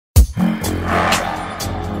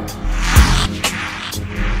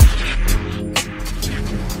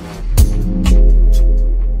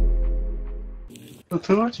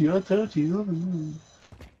told you, I told you.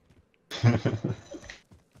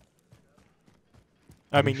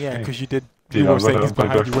 I mean, yeah, because you did. Dude, You were saying he's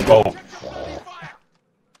behind you with it.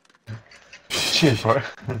 Cheers, bro.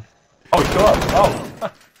 Oh, he's still up.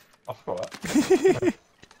 Oh, I forgot that.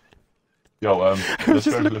 Yo, let's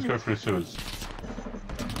go through the sewers.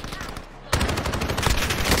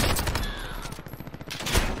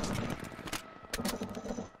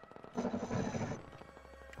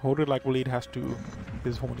 Hold it like Waleed has to.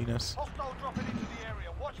 His horniness.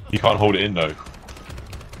 You can't hold it in though.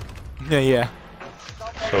 Yeah.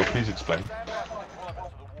 So please explain.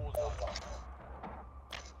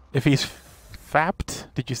 If he's fapped,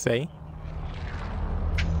 did you say?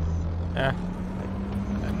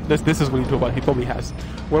 This is what he's talking about. He probably has.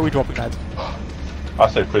 Where are we dropping that? I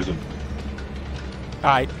say prison.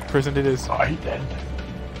 Alright, prison it is. Alright then.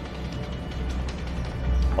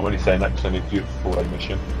 I'm only saying that because I need to do it for a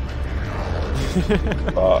mission.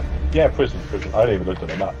 But yeah, prison. I didn't even look at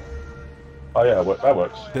the map. Oh yeah, that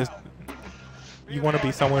works. You want to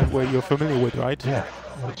be somewhere where you're familiar with, right? Yeah,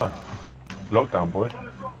 all the time. Lockdown, boy.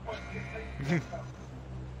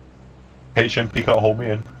 Patient, peek out, hold me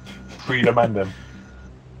in. Free the man them.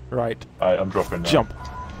 Right. Alright, I'm dropping now. Jump.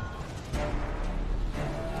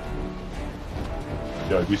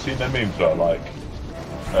 Yo, have you seen them memes that are like,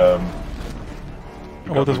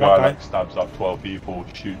 there's one guy like stabs up 12 people,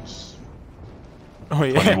 shoots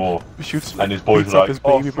 20 more, shoots, and his boys beats are up like, his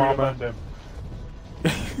oh, baby free the mama. man them.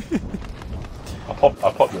 I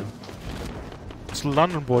pop them. It's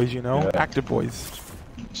London boys, you know, Yeah. active boys.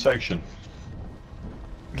 Section.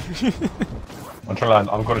 I'm gonna try and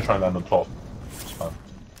land on top.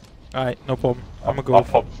 Alright, no problem. I'm gonna I'll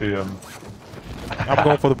go. pop the I'm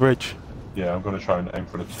going for the bridge. Yeah, I'm gonna try and aim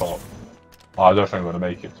for the top. Oh, I don't think I'm gonna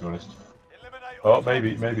make it, to be honest. Oh,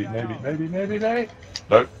 maybe. Nope,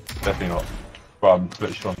 definitely not. But I'm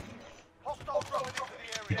glitched on.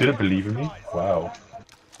 You didn't believe in me? Wow.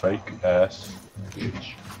 Fake ass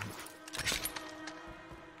bitch.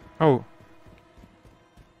 Oh.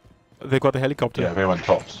 They got the helicopter. Yeah, they went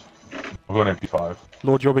tops. I've got an MP5.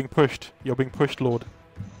 Lord, you're being pushed. You're being pushed, Lord.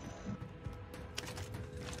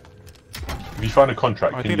 If you find a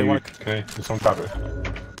contract, I can someone grab it?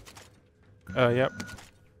 Yep.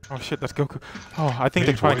 Oh shit, let's go. Oh, I think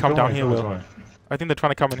they're trying to come down here, Will. I think they're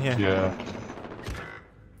trying to come in here. Yeah.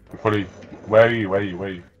 Probably. Where are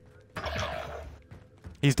you?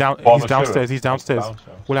 He's down. Bottom He's downstairs. He's downstairs.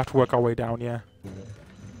 Downstairs. We'll have to work our way down. Yeah.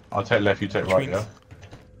 I'll take left, you take right, yeah?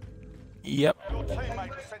 Yep.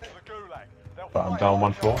 But I'm down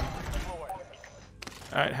one floor.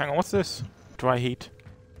 Alright, hang on. What's this? Dry heat.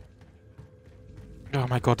 Oh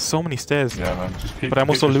my god, so many stairs. Yeah, man. Just peek, but I'm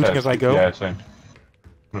also looting as I go. Yeah, same.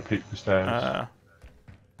 I'm gonna peek the stairs.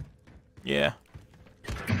 Yeah.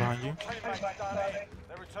 Behind you.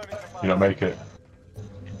 You don't make it.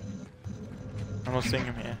 I'm not seeing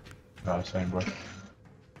him here. Nah, same, bro.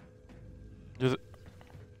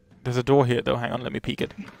 There's a door here though. Hang on, let me peek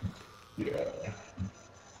it. Yeah.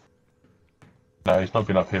 No, he's not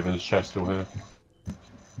been up here, but there's a chest still here.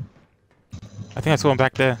 I think I saw him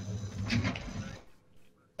back there.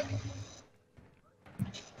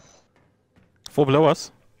 Four below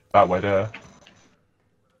us. That way there.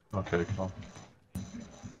 Okay, come on.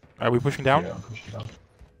 Are we pushing down? Yeah, I'm pushing down.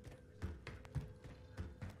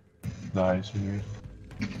 Nice.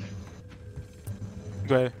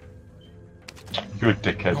 Where? You're a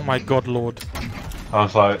dickhead. Oh my god, Lord. I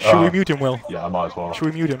was like, Should we mute him, Will? Yeah, I might as well. Should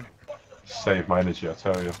we mute him? Save my energy, I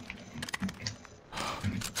tell you.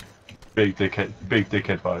 Big dickhead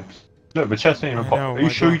vibes. Look, the chest ain't even popped. Are you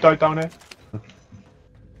sure you died down there?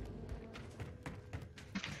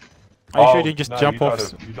 Are you sure you didn't just jump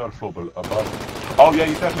off? You died a floor above. Oh yeah,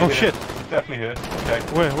 you definitely here. Shit. He's definitely here. Okay.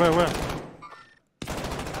 Where?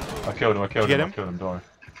 I killed him, Did you get him? don't worry.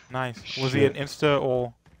 Nice. Shit. Was he an insta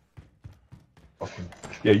or... Fucking...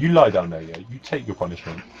 Yeah, you lie down there, yeah. You take your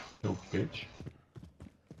punishment, little bitch.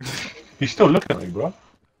 He's still looking at me, bro.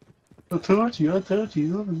 I told you.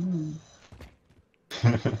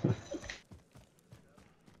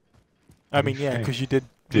 I mean, yeah, because you did...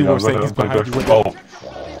 Dude, you were saying he's behind you with it. Oh.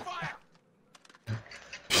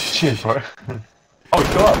 Cheers, bro. Oh, he's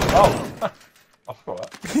still up. Oh. I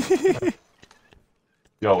forgot that.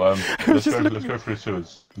 Yo, let's go through the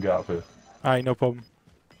sewers and get out of here. Alright, no problem.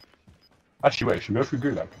 Actually, wait, should we go through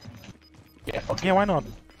Gulag? Yeah, fuck Yeah, why not?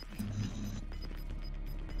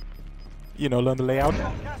 You know, learn the layout.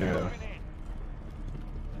 Yeah.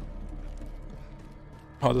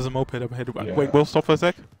 Oh, there's a moped up ahead. Yeah. Wait, we'll stop for a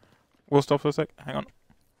sec. Hang on.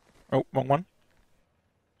 Oh, wrong one.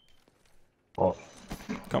 What?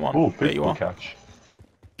 Come on. Oh, there you are. catch.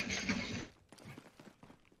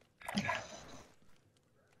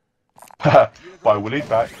 Bye, we'll lead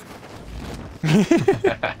back.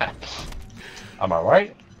 Am I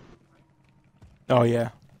right? Oh yeah.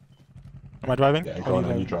 Am I driving? Yeah, Or go on you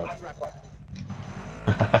then, you driving?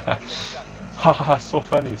 drive. Haha, so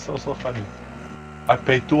funny, so funny. I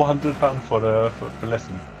paid £200 for the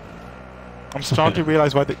lesson. I'm starting to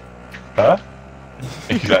realize why the. Huh?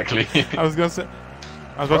 Exactly. I was about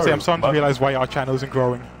to say I'm starting to realize why our channel isn't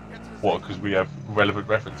growing. What? Because we have relevant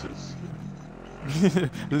references.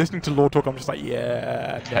 Listening to Lord talk, I'm just like,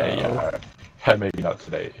 yeah, no. Hey, maybe not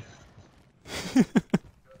today.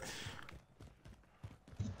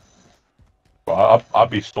 But I'll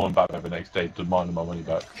be storming back there the next day, demanding my money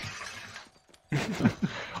back.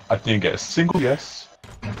 I didn't get a single yes.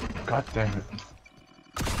 God damn it.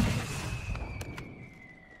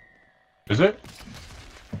 Is it?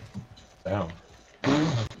 Damn.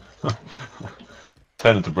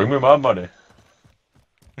 Telling to bring me my money.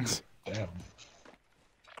 Damn.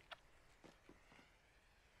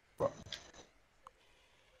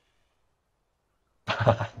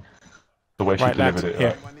 The way she Right, delivered lads, it.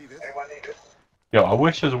 here. Yeah, I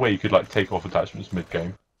wish there's a way you could like take off attachments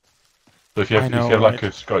mid-game. So if you have, like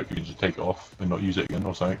a scope, you can just take it off and not use it again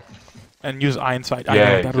or something. And use iron sight. Yeah, I know,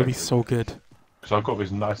 that exactly. would be so good. Because I've got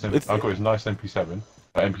this nice, MP7,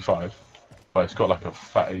 MP5, but it's got like a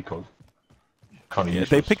fat ACOG. Kind of useless.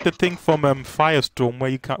 They picked the thing from Firestorm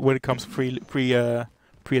where it comes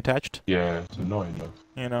pre-attached. Yeah, it's annoying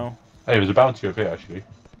though. You know. Hey, there's a bounty over here actually.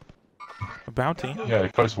 A bounty? Yeah,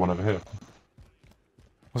 close to one over here.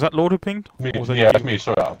 Was that Lord who pinged? Me, Or was that yeah, you? that's me.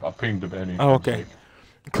 Sorry, I pinged the enemy. Oh, okay.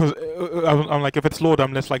 Because I'm like, if it's Lord,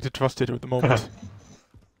 I'm less likely to trust it at the moment.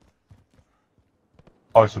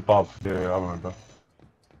 Oh, it's above. Yeah, I remember.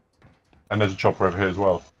 And there's a chopper over here as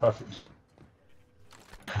well. Perfect.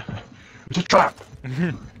 It's a trap!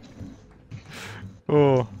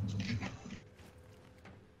 Oh.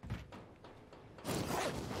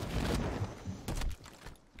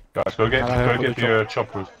 Guys, go get your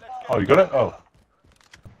choppers. Oh, you got it? Oh.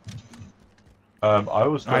 I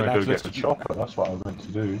was going to go get the chopper, that's what I was meant to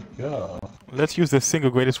do. Yeah. Let's use the single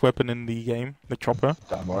greatest weapon in the game, the chopper.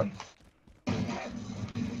 Damn right.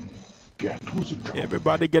 Get towards the chopper.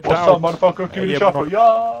 Everybody get What's down. up, motherfucker? Give me the chopper.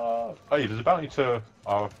 Yeah! Hey, there's a bounty to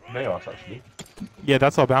our Naos, actually. Yeah,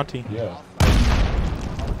 that's our bounty. Yeah.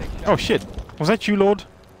 Oh shit. Was that you, Lord?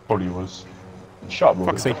 Probably was. Shut up, Lord.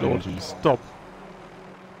 Fuck's sake, Lord. Stop.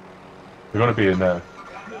 We're gonna be in there.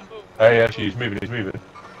 Hey, actually, he's moving, Move it.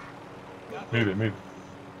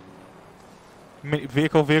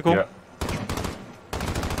 Vehicle. Yeah.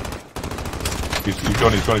 He's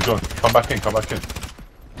gone. Come back in.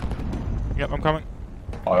 Yep, I'm coming.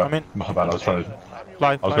 Oh, yeah. I'm in. My bad, I was trying to...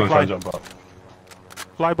 Fly, I was gonna try and jump up.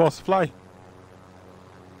 Fly, boss, fly.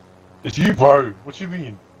 It's you, bro! What do you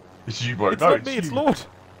mean? It's you, bro. It's no, not it's me, you. it's Lord.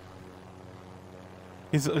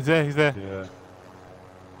 He's there. Yeah.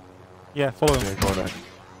 Yeah, follow him. Yeah, go on there.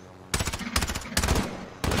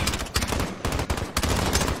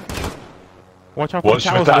 Watch out for the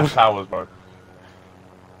towers, Lord. Towers, bro.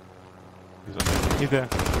 He's there.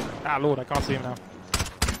 Ah, Lord, I can't see him now.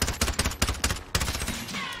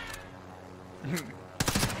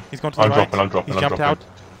 He's gone to the right. I'm dropping. He's jumped out.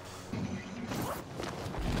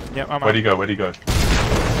 Yep, I'm out. Where'd he go?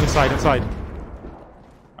 Inside.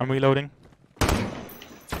 I'm reloading.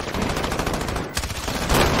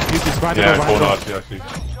 Use this right Yeah, over. I see.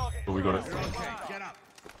 But we got it.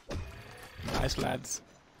 Nice, lads.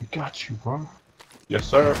 We got you, bro. Yes,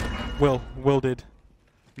 sir. Will did.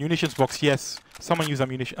 Munitions box, yes. Someone use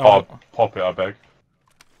ammunition. Oh, pop it, I beg.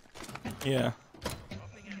 Yeah.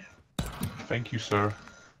 Thank you, sir.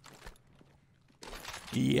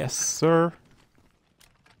 Yes, sir.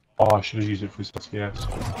 Oh, I should have used it for this. Yes.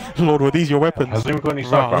 Lord, were these your weapons? Has anyone got any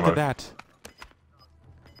sniper ammo? Look at that.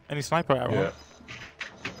 Any sniper ammo?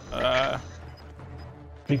 Yeah.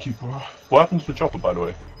 Thank you, bro. What happens to chopper, by the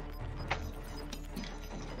way?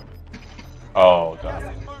 Oh,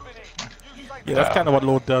 damn. Yeah, that's kind of what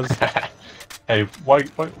Lord does. Hey, why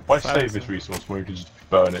save this resource when we can just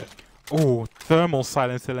burn it? Oh, thermal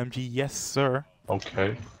silence LMG, yes, sir.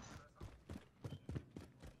 Okay.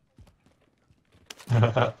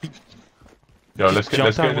 Yo, let's get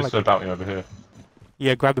this bounty over here.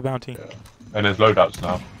 Yeah, grab the bounty. Yeah. And there's loadouts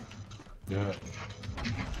now. Yeah.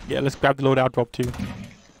 Yeah, let's grab the loadout drop too.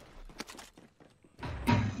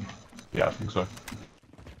 Yeah, I think so.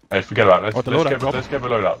 Hey, forget about it. Let's get the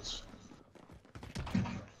loadouts.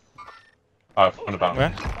 On the bounty.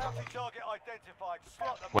 Where?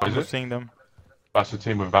 What is it? Seeing them. That's the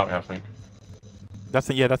team with bounty, I think. That's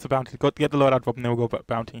the bounty. Get the loadout drop and then we'll go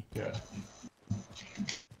bounty. Yeah.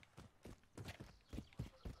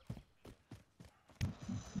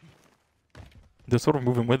 They're sort of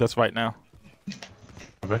moving with us right now.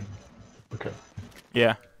 Okay. Okay.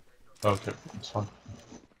 Yeah. Okay, that's fine.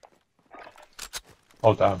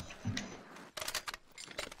 Oh damn.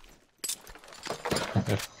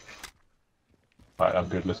 Alright, I'm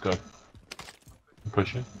good, let's go. I'm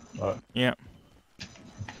pushing. Alright. Yeah.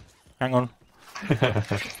 Hang on.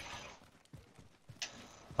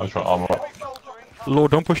 I'm trying to armor up.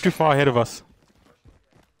 Lord, don't push too far ahead of us.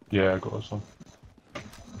 Yeah, I got this one.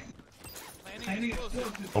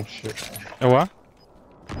 Oh shit. Oh what?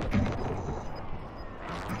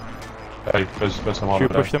 Hey, there's some armor. Should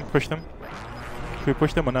we push them? Push them? Should we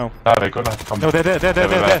push them or no? Nah, they're gonna come. No, they're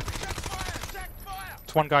there.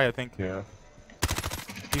 It's one guy, I think. Yeah.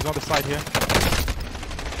 He's on the side here.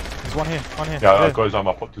 There's one here. Yeah, there. I got his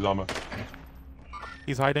armor, I popped his armor.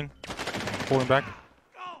 He's hiding. Falling back.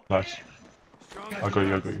 Nice. I got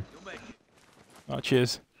you. Oh,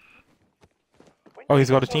 cheers. Oh, he's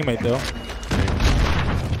got a teammate though.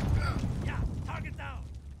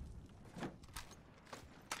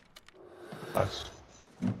 Nice.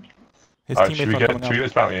 His Alright, teammate's should we not get coming up.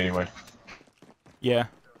 this bounty anyway? Yeah.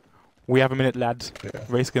 We have a minute, lads. Yeah.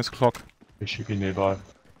 Race against clock. It should be nearby.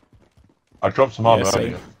 I dropped some armor same.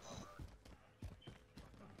 earlier.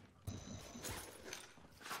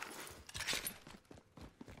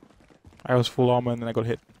 I was full armor and then I got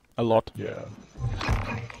hit a lot. Yeah.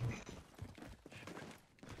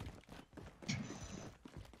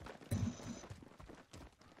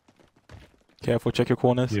 Careful, check your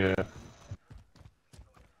corners. Yeah.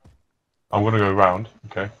 I'm gonna go round,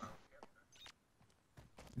 okay?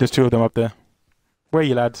 There's two of them up there. Where are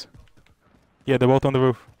you, lads? Yeah, they're both on the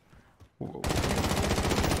roof.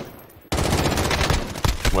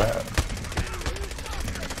 Where?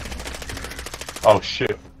 Oh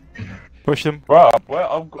shit. Push them. Right,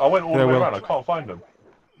 I went all the way will. around, I can't find them.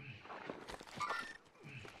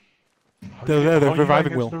 They're there, they're Oh, you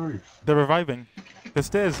reviving, against Will. the roof. They're reviving. The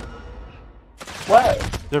stairs. Where?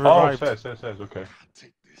 They're Oh, revived. stairs, okay.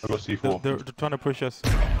 I got C4. They're trying to push us.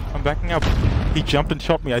 I'm backing up. He jumped and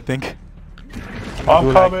shot me, I think.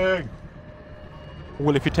 I'm coming!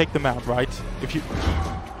 Well, if you take them out, right? If you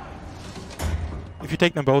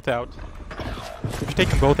take them both out,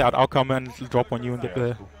 I'll come and drop on you and get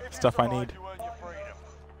the stuff I need.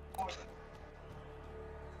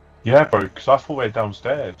 Yeah, bro, because I thought we were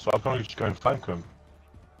downstairs, so I can only just go and flank them.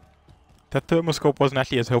 That thermoscope wasn't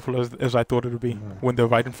actually as helpful as I thought it would be when they're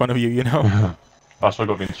right in front of you, you know? That's why I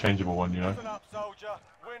got the interchangeable one, you know? Listen up, soldier.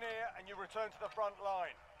 Win here and you return to the front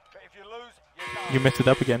line. But if you lose, you're done. You messed it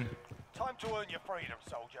up again. Time to earn your freedom,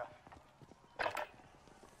 soldier.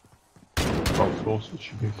 Box forces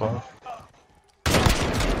should be above.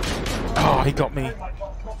 Oh, he got me.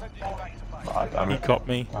 Ah, damn He it. got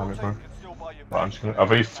me. Damn it, bro. Right, I'm just gonna. Are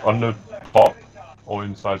they on the top or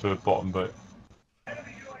inside the bottom bit?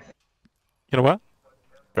 You know what?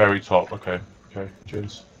 Very top, okay. Okay,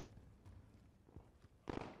 cheers.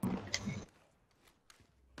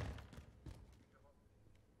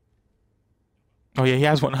 Oh yeah, he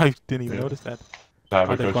has one. I didn't even Yeah. notice that. Nah, Oh,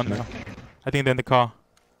 we're they're close gone to now. I think they're in the car.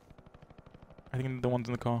 I think the one's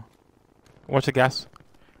in the car. Watch the gas.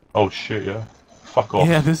 Oh shit, yeah. Fuck off.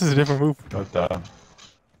 Yeah, this is a different move. God damn.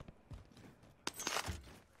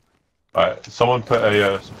 Alright, someone put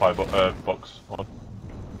a supply box on.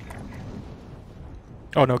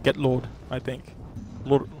 Oh no, get Lord, I think.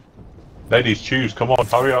 Lord. Ladies, choose, come on,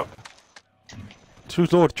 hurry up.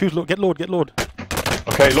 Choose Lord, get Lord, get Lord.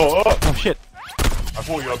 Okay, Lord, oh! Oh shit. I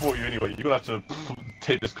bought you anyway. You're gonna have to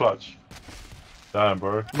take this clutch. Damn,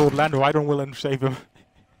 bro. Lord Lando, I don't will and save him.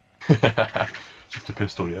 Just a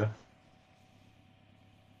pistol, yeah?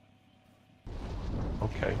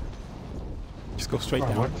 Okay. Just go straight Right,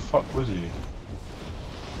 down. where the fuck was he?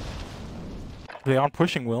 They aren't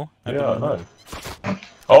pushing, Will. Yeah, I know.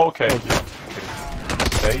 Oh, okay.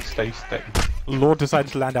 Stay. Lord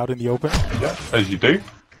decided to land out in the open. Yeah, as you do.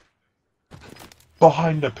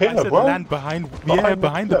 Behind the I pillar, said bro. land behind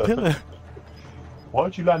Behind the the pillar. Why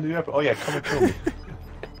did you land in the open? Oh yeah, come and kill me.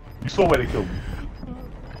 You saw where they killed me.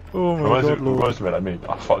 Oh my god, Lord. Reminds me, I mean,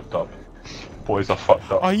 I fucked up. Boys, I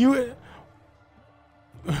fucked up. Are you...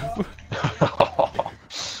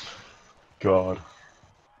 God.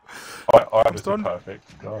 I have this starting-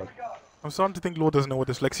 perfect. God. I'm starting to think Lord doesn't know what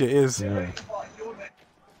dyslexia is. Yeah.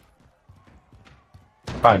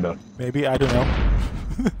 Kinda. Maybe, I don't know.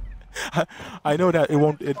 I know that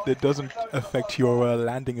it doesn't affect your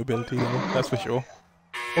landing ability, though, that's for sure.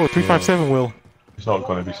 Oh, 357 Will. It's not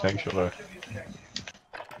gonna be snake shot though.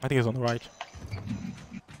 I think it's on the right.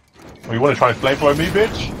 Oh, you wanna try and flamethrower me,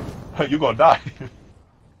 bitch? You gonna die.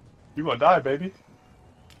 You gonna die, baby.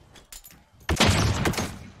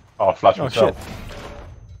 Oh, flash Oh myself. shit.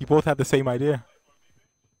 You both had the same idea.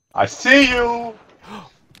 I see you!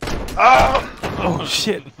 Ah! Oh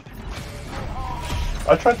shit!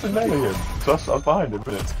 I tried to melee him, so I was behind him,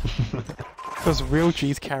 innit? Because real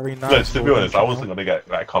G's carry knives. Look, to be honest, I you know? wasn't gonna get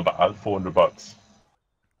that combat. I had $400.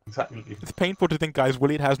 Exactly. It's painful to think, guys,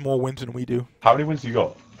 Willied has more wins than we do. How many wins you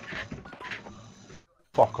got?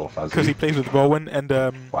 Fuck off, Azzy. Because he plays with Rowan and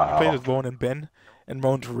Wow. he plays with Rowan and Ben, and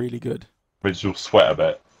Rowan's really good. Vigil sweat a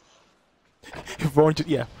bit. Rowan,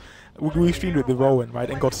 yeah, we streamed with the Rowan, right,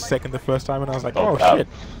 and got second the first time, and I was like, oh damn. shit.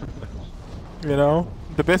 You know,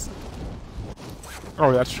 the best.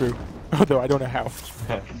 Oh, that's true. Although I don't know how.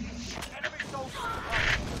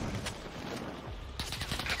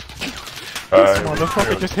 This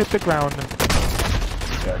motherfucker just hit the ground.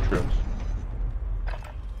 Yeah, trios.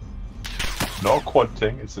 Not a quad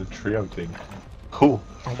thing, it's a trio thing. Cool.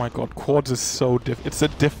 Oh my god, quads is so it's a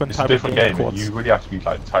different type It's a different of game. quads. You really have to be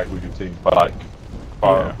like tight with your team, but like,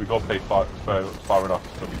 we gotta play far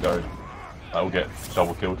enough so we don't. We'll get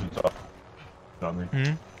double kills and stuff. You know what I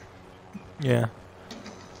mean? Yeah.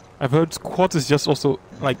 I've heard quads is just also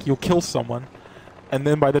like you'll kill someone, and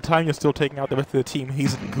then by the time you're still taking out the rest of the team,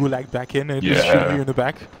 he's gulag back in and just shooting you in the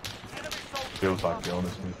back. Feels like it,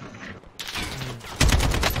 honestly.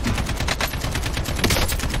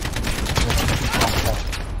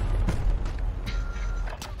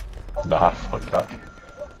 Nah, fuck that.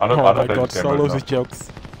 I don't Oh my play god, this game solos right is jokes.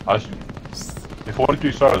 if I want to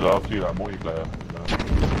do solos, I'll do that multiplayer.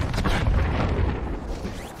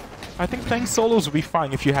 I think playing solos would be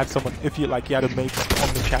fine if you had someone, if you like, you had a mate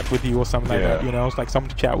on the chat with you or something like that. You know, it's like someone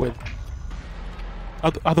to chat with.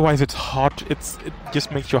 Otherwise, it's hard. It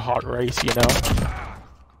just makes your heart race, you know.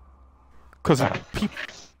 Because people.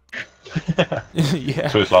 Yeah.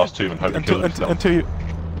 So it's last two and hope until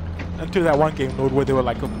that one game mode where there were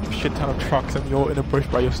like a shit ton of trucks and you're in a bush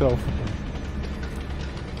by yourself.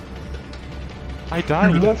 I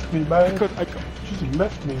died. You left me, man. You just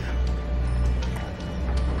left me.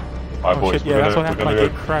 Alright, boys, shit, yeah, that's what happened. My game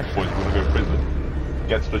crashed. Boys, we're gonna go prison.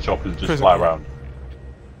 Get to the choppers, just Prison, fly yeah. around.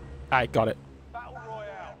 I got it. Battle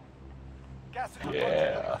Royale. Gas is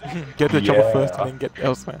Yeah. Get the chopper first and then get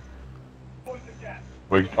elsewhere.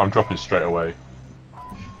 I'm dropping straight away.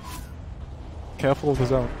 Careful of the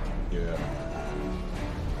zone. Yeah.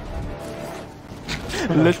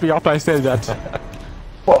 Literally after I said that.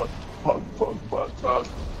 Fuck.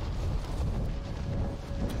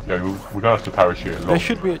 Yeah, we're gonna have to parachute along. There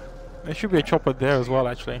should be a chopper there as well,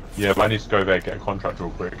 actually. Yeah, but I need to go there and get a contract real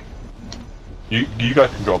quick. You guys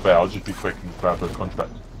can drop there, I'll just be quick and grab the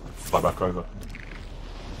contract. Fly back over.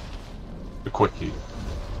 The quickie.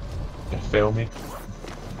 You feel me?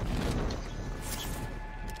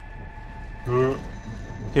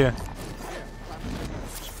 Here.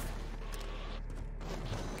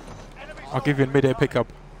 I'll give you a mid-air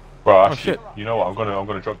pickup. Bro, actually, shit. you know what? I'm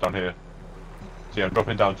gonna drop down here. See, I'm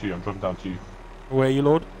dropping down to you. Where are you,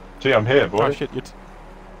 Lord? See, I'm here, boy. Oh shit!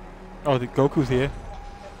 Oh, the Goku's here.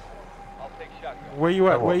 I'll take shotgun. Where you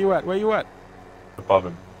at? Where you at? Where you at? Above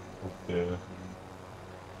him. Yeah.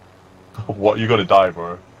 What? You gotta die,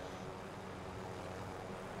 bro.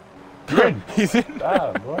 You're in. He's in.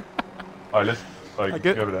 Damn, bro. Alright, let's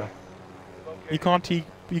get- go over there. You can't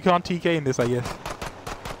TK in this, I guess.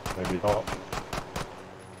 Maybe not.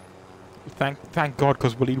 Thank God,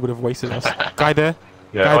 because Waleed would have wasted us. Guy there.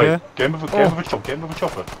 Yeah, Guy there. Game of a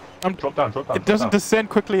chopper. Drop down. It doesn't descend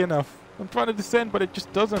quickly enough. I'm trying to descend, but it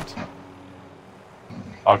just doesn't.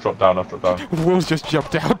 I'll drop down. Will's just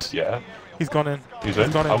jumped out. Yeah. He's gone in. He's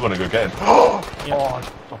in. Gone in. I'm gonna go get him. Yeah. Oh,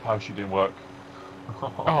 stop how she didn't work.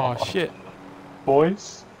 Oh shit.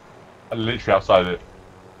 Boys. Literally outside it.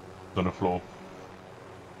 On the floor.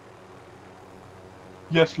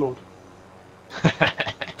 Yes, Lord.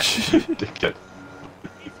 Dickhead.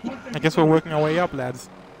 I guess we're working our way up, lads.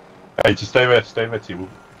 Hey, just stay there, T. Hey, stay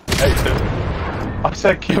there. I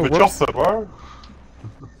said keep a Whoops. chopper, bro.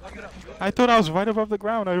 I thought I was right above the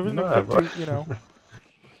ground. I really Nah, looked bro. up to, you know.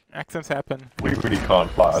 Accents happen. We really can't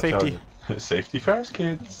fly. Safety. I tell you. Safety first,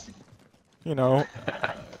 kids. You know.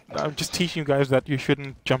 I'm just teaching you guys that you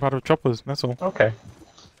shouldn't jump out of choppers, that's all. Okay.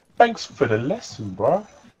 Thanks for the lesson, bro.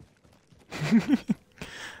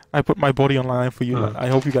 I put my body online for you. I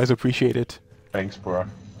hope you guys appreciate it. Thanks, bro.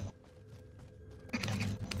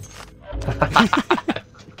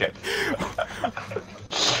 Okay.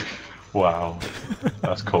 Wow.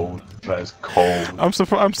 That's cold. That is cold. I'm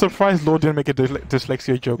surprised Lord didn't make a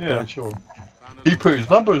dyslexia joke Yeah, there. sure. He put his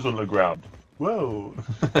numbers on the ground. Whoa.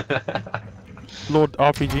 Lord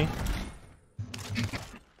RPG.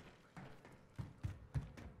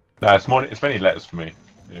 Nah, it's many letters for me.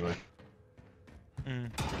 Anyway.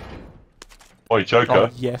 Oi, Joker. Oh,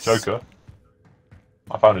 yes. Joker.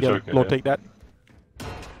 I found a Yeah, Joker. Lord, here. take that.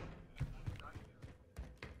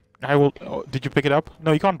 I will. Oh, did you pick it up?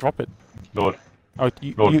 No, you can't drop it. Lord, Oh,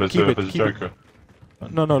 you there's keep a, it. there's a Keep it. Joker.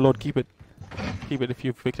 No, no, Lord, keep it. Keep it if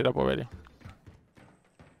you picked it up already.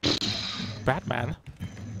 Batman.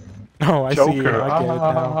 Oh, I see. Joker. I get it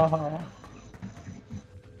now.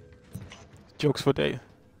 Jokes for day.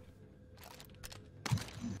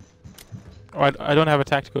 Oh, I don't have a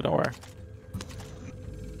tactical, don't worry.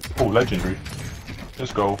 Oh, legendary.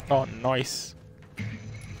 Let's go. Oh, nice.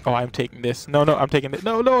 Oh, I'm taking this. No, no, I'm taking it.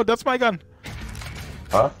 No, no, that's my gun.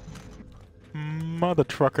 Huh? Mother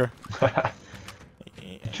trucker.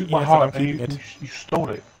 You took Yes, my heart and I'm and keeping it. you stole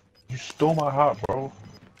it. You stole my heart, bro.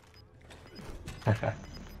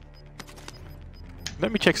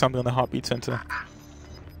 Let me check something on the heartbeat sensor.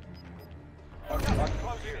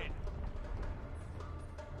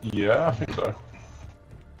 Yeah, I think so.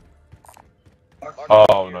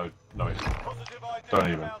 Oh no, no, it's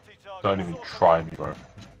don't even try me, bro.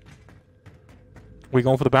 We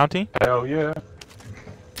going for the bounty? Hell yeah.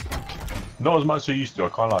 Not as much as I used to, I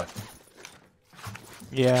can't lie.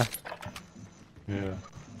 Yeah. Yeah.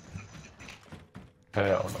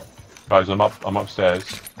 Hell no. Guys, I'm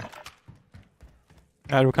upstairs.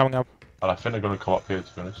 We're coming up. And I think they're gonna come up here,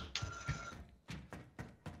 to be honest.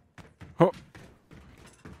 Oh.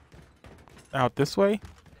 Out this way?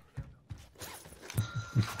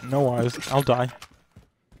 No worries, I'll die.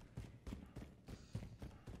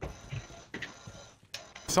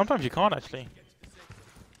 Sometimes you can't actually.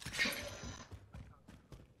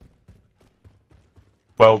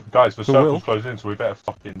 Well, guys, the Who will? circle's closing in, so we better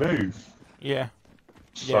fucking move. Yeah.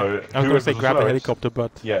 So, I was gonna whoever's say the grab the slowest- helicopter,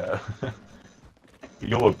 but Yeah.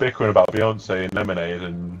 You were bickering about Beyonce and Lemonade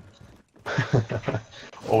and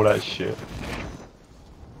all that shit.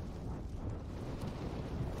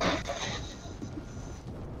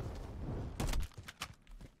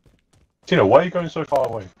 Tina, why are you going so far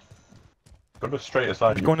away? Go the straightest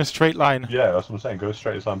line. go in a straight line. Yeah, that's what I'm saying. Go the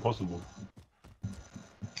straightest line possible.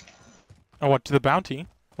 Oh, what, to the bounty?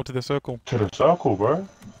 Or to the circle? To the circle, bro.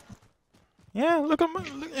 Yeah, look on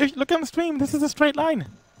look on the stream. This is a straight line.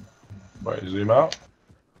 Wait, zoom out.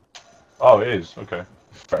 Oh, it is. Okay,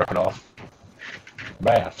 fair enough.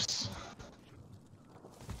 Maths.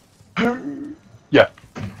 Yeah,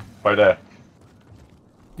 right there.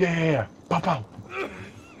 Yeah. Pow pow.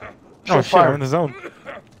 Oh shit, I'm in the zone.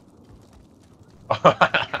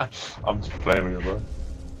 I'm just playing with you, bro.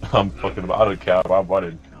 I'm fucking about. I don't care. I'm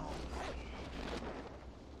running.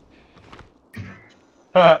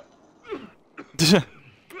 It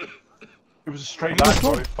was a straight line,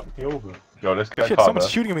 bro. It fucked me over. Yo, let's get a Shit, car, someone's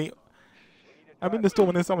man. shooting at me. I'm in the storm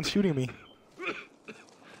and then someone's shooting at me.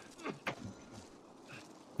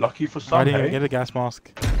 Lucky for I some, didn't hey? even get a gas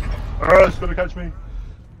mask. It's gonna catch me.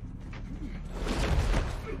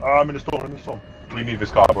 I'm in the storm, I'm in the storm. We need this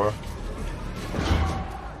car, bro.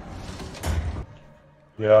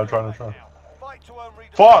 Yeah, I'm trying. Fight to earn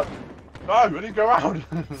redeployment. Fuck! No, I didn't go around.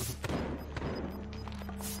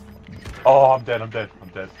 Oh, I'm dead.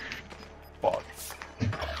 Fuck.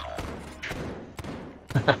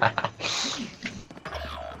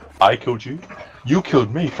 I killed you. You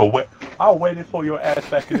killed me for what? I waited for your ass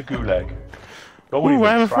back in the gulag. Don't Ooh, even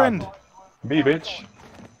I have a try. friend. Me, bitch.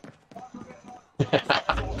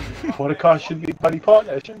 Well, the car should be bloody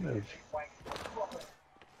partner, shouldn't it?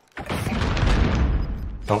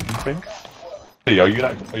 Don't you think? Hey, are you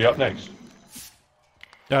up next?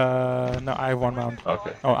 No, I have one round.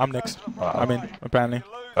 Okay. Oh, I'm next. I'm in, apparently.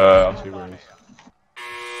 I'll see where he is.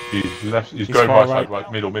 He's left. He's going far right, right. side,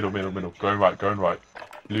 right, middle. Going right.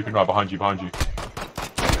 Looping right behind you.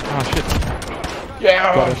 Oh shit.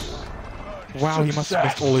 Yeah. Got it. Wow, he must have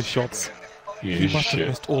missed all his shots. Yeah, He must have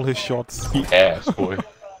missed all his shots. He ass, boy.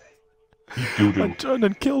 He I doo-doo. turned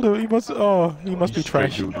and killed him. He must be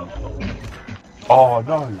trash. Doo-doo. Oh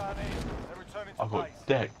no! They're returning I to got base.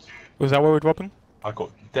 decked. Was that where we're dropping? I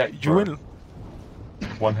got decked. You bro. win.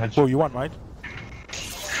 One Oh, headshot. you won, right?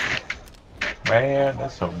 Man,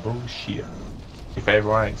 that's some bullshit. If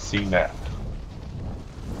ever I ain't seen that.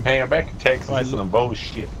 Man, back in Texas, Right, this is some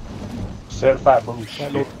bullshit. Certified bullshit.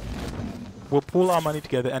 Right, look. We'll pool our money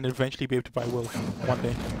together and eventually be able to buy Will one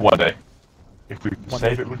day. One day. If we One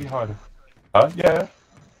save day. it really hard. Huh? Yeah.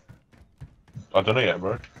 I don't know yet,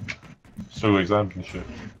 bro. Still exams and shit.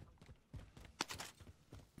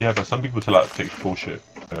 Yeah, but some people take bullshit,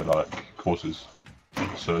 like, courses.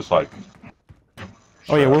 So it's like...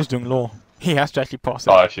 Oh yeah, Will's doing law. He has to actually pass it.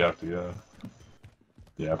 I actually have to, yeah.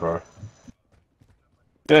 Yeah, bro.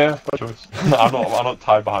 Yeah, no choice. I'm not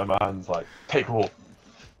tied behind my hands, like, take law.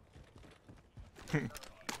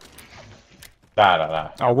 Nah.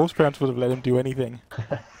 Our Wolf's parents would have let him do anything.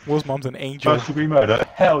 Wolf's mom's an angel. First degree murder?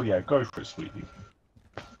 Hell yeah, go for it, sweetie.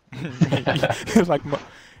 He was like,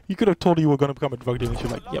 you could have told her you were going to become a drug dealer, and she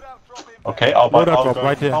was like, yep. Okay, I'll buy. I'll go,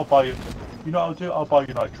 right there. I'll buy you. You know what I'll do? I'll buy you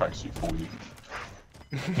a night tracksuit for you.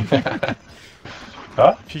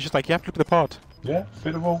 Huh? She's just like, you have to look at the part. Yeah,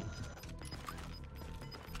 fit them all.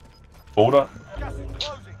 Border. Gas is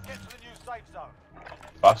closing. Get to the new safe zone.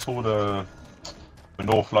 That's all the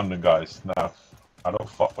North London guys. No, I don't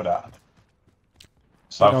fuck with that.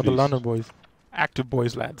 You know, the London boys. Active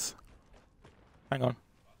boys, lads. Hang on.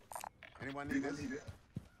 Anyone need this?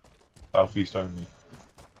 Southeast only.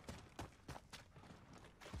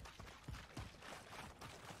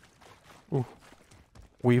 Ooh.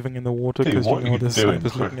 Weaving in the water Dude, because what you are know you the doing?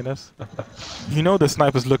 sniper's looking at us. You know the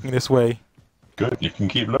sniper's looking this way. Good, you can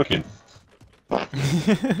keep looking.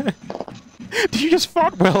 Did you just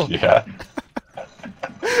fart well? Yeah.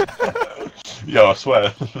 Yo, I swear.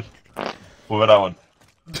 What about that one?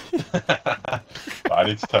 I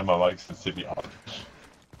need to turn my mic sensitivity up.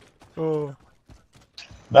 Oh.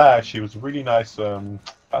 Nah, actually, it was a really nice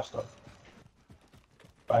pasta.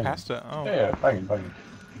 Banging. Pasta? Oh. Yeah, banging.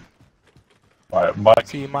 Right, Mike.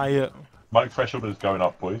 See, my Mic threshold is going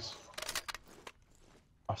up, boys.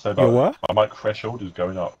 I said Your what? my mic threshold is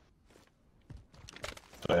going up.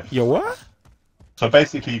 Your what? So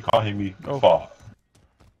basically, you can't hear me fart.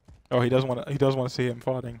 Oh, he does want to see him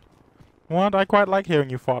farting. What? I quite like hearing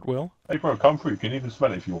you fart, Will. Hey, bro, come through. You can even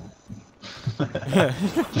smell it if you want. Yeah.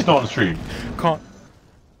 Just not on the stream.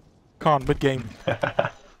 Can't, mid-game.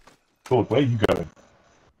 Lord, where are you going?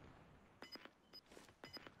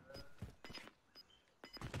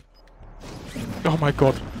 Oh my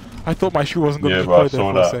god. I thought my shoe wasn't going to Yeah, bro, I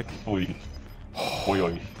deploy there saw for a that. sec.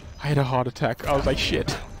 Oi. I had a heart attack. I was like,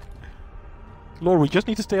 shit. Lord, we just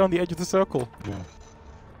need to stay on the edge of the circle. Yeah.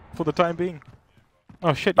 For the time being.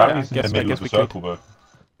 Oh shit, That yeah, I means in the guess middle of we the circle, could. though.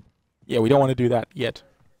 Yeah, we don't want to do that yet.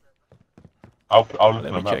 I'll look Let at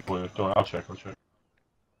me the map check. for you. Don't, I'll check.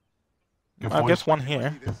 I guess one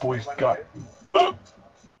here. The boys got.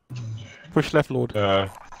 Push left, Lord.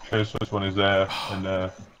 Here's this one is there, and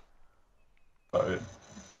that's it.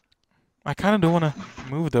 I kind of don't want to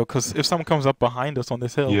move though, because if someone comes up behind us on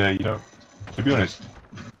this hill. Yeah, you don't. To be honest.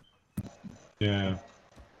 Yeah.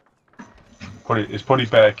 It's probably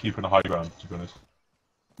better keeping a high ground, to be honest.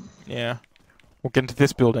 Yeah. We'll get into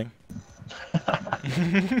this building.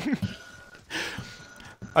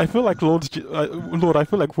 I feel like Lord, I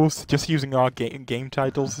feel like Wolf's just using our game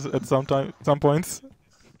titles at some points.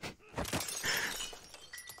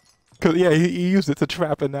 Cause yeah, he used it to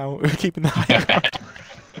trap, and now we're keeping the high ground.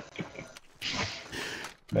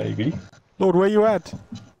 Maybe. Lord, where you at?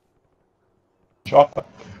 Chopper.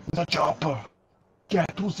 There's a chopper.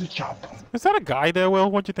 Get to the chopper. Is that a guy there, Will?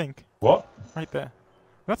 What do you think? What? Right there.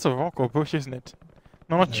 That's a rock or bush, isn't it?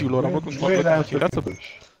 No, not you, Lord. I'm looking Where at you. That's a bush.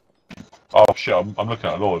 Oh shit! I'm looking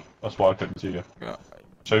at Lord. That's why I couldn't see you.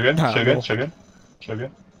 Show again. Nah, Show again. no. Show again. Show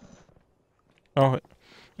again. Oh,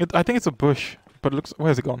 I think it's a bush, but it looks.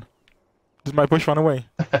 Where's it gone? Did my bush run away?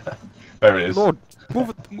 There it is. Lord, move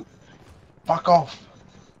it. Fuck off.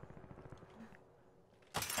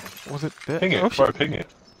 Was it there? Ping it, Oh, bro. shit. Ping it.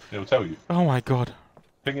 It'll tell you. Oh my god.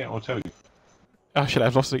 Ping it. It'll tell you. Oh shit!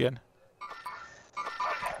 I've lost it again.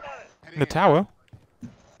 In the tower?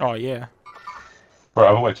 Oh yeah. Bro,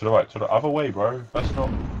 other way to the right. To the other way, bro. That's not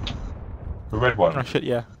the red one. Oh shit!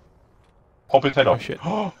 Yeah. Pop his head Oh off. shit.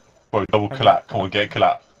 Bro, double collapse. Come on, get a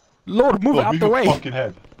collapse. Lord, move it out move the your way. fucking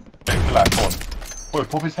head. Get a collapse. Come on. Bro,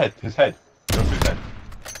 pop his head. His head. Go for his head.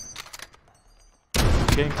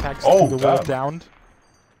 Getting tagged Oh, through the wall, damn. downed.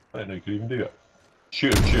 I didn't know you could even do that.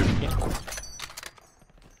 Shoot him. Shoot him. Yeah.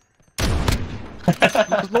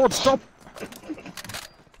 Lord, stop!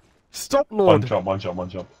 Stop, Lord! One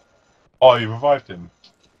jump. Oh, you revived him.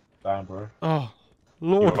 Damn, bro. Oh,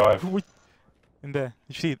 Lord! You're In there.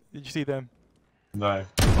 Did you see them? No.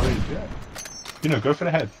 Oh, yeah. You know, go for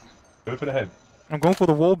the head. Go for the head. I'm going for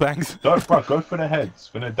the wall bangs. Don't, bro. Go for the heads.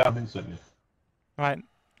 When they're down instantly. Right.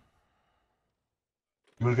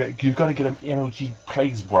 You gotta get them energy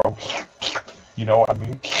plays, bro. You know what I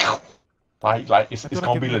mean? Like it's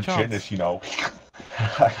gonna be legitness, you know.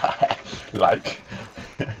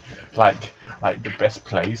 like the best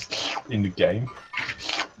plays in the game.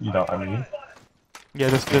 You know what I mean? Yeah,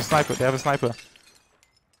 there's sniper. They have a sniper.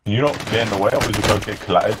 Can you not get in the way, or is it gonna get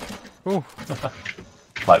collided? Ooh.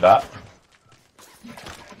 Like that.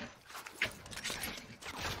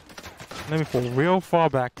 Let me fall real far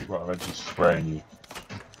back. Right, I'm just spraying you.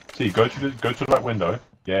 See, go to the right window.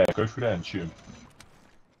 Yeah, go through there and shoot him.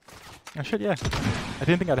 Oh shit, yeah. I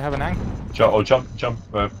didn't think I'd have an angle. Jump,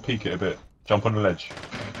 peek it a bit. Jump on the ledge.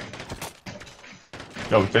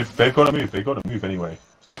 Yo, they've got to move. They've got to move anyway.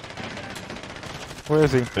 Where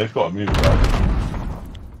is he? They've got to move,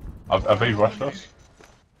 guys. Have they rushed us?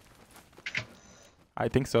 I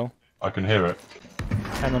think so. I can hear it.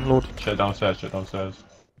 Hang on, Lord. Check downstairs, check downstairs.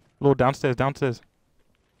 Lord, downstairs, downstairs.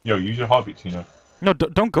 Yo, use your heartbeat, Tino. No,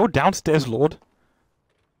 don't go downstairs, Lord.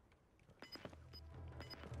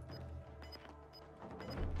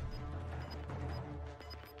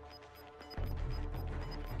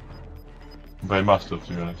 They must have,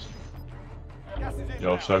 to be honest.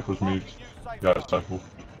 Yo, circle's moved. Yeah, it's circle.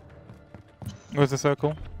 Where's the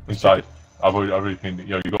circle? Inside. I've already pinned it.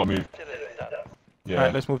 Yo, you gotta move. Yeah.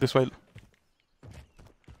 Alright, let's move this way.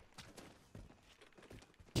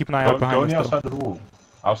 Keep an eye out Go behind on the us, though. outside of the wall.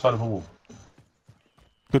 Outside of the wall.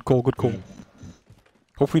 Good call, good call. Yeah.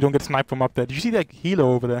 Hopefully we don't get sniped from up there. Did you see that healer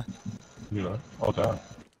over there? You know. Oh damn.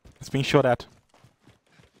 It's being shot at.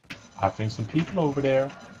 I think some people over there.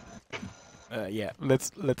 Yeah,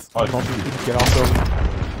 let's Oh, not shoot. get ourselves.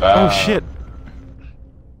 Oh shit!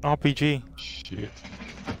 RPG. Shit.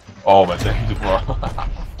 Oh my days, bro.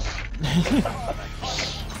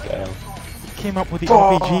 Damn. He came up with the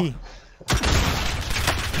RPG.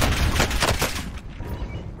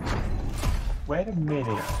 Wait a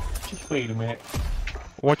minute. Just wait a minute.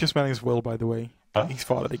 Watch your smelling as well, by the way. Huh? He's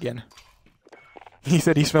farted again. He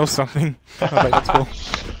said he smells something. Alright, let's go.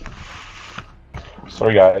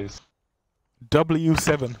 Sorry guys.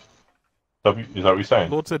 W7. W, is that what you're saying?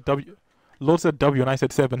 Lord said W. Lord said W and I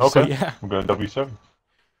said 7. Okay. So yeah. I'm going W7.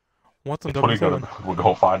 What's on It's probably W7? we're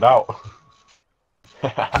gonna find out.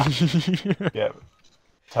 Yeah.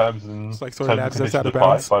 Terms and It's like, sorry, terms lads, and that's out of conditions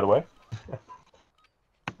bounds. apply, by the way.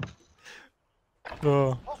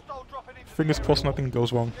 Hostile dropping into Fingers the crossed area. nothing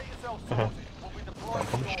goes wrong. Get yourself sorted. We'll be deploying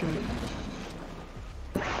I'm soon.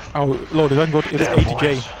 sure. Oh, Lord, it doesn't go. It's Yeah,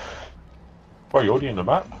 ATJ. boys. Bro, you're already in the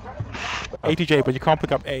map? ATJ, but you can't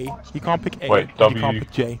pick up A. You can't pick A. Wait, and W- You can't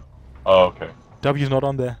pick J. Oh, okay. W's not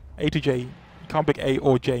on there. ATJ. You can't pick A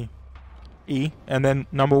or J. E, and then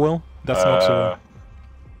number will. That's not so.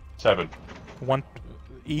 7. One.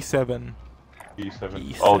 E7.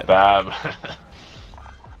 E7. E7. Oh, damn.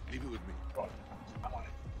 Leave it with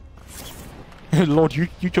me. Lord, you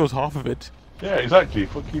chose half of it. Yeah, exactly.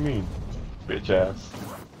 What do you mean? Bitch ass.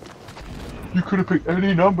 You could have picked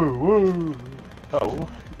any number. Whoa. Oh,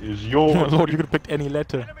 is your. Lord, you could have picked any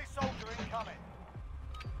letter. Enemy soldier incoming.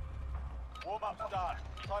 Warm-up's done.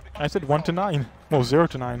 Time to I said 1 to 9. Well, 0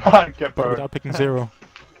 to 9. Get But burned. without picking 0.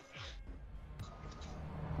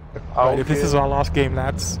 Oh, Right, if this is our last game,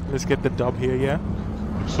 lads, let's get the dub here, yeah?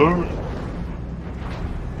 So.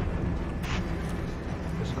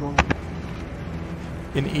 Let's go.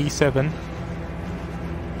 In E7.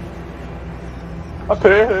 Up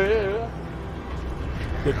here.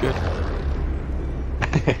 Good, good.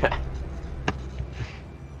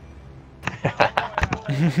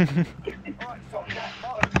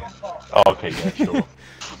 Oh, okay, yeah, sure.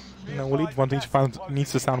 No, we'll eat one thing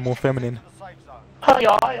needs to sound more feminine.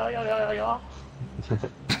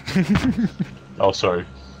 Oh, sorry.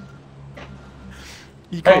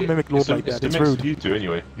 You can't mimic Lord like it's that, it's the mix rude. you two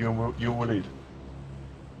anyway. You and Waleed.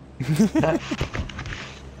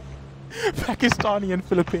 Pakistani and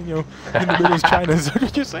Filipino in the middle is China, is that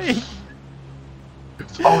what you're saying?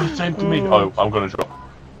 Oh, the same to me. Oh, I'm gonna drop.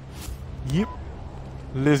 Yep.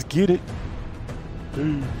 Let's get it.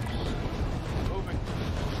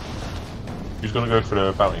 Who's gonna go for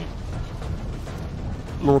the bounty?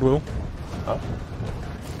 Lord will. Huh?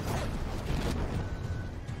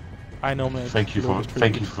 I know, man. Thank you Lord for is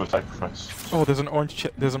pretty good. sacrifice. Oh, there's an orange.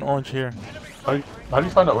 There's an orange here. How do you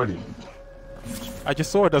find that already? I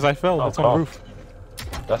just saw it as I fell. Oh, it's on the oh. roof.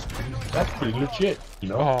 That's pretty legit, you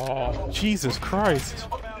know. Oh, Jesus Christ!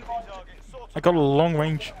 I got a long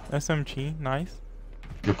range SMG. Nice.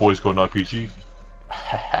 Your boy's got an RPG.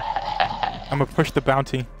 I'm gonna push the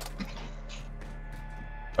bounty.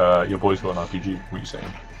 Your boy's got an RPG. What are you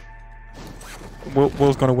saying?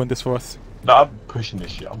 Will's gonna win this for us. No, I'm pushing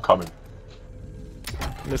this shit. I'm coming.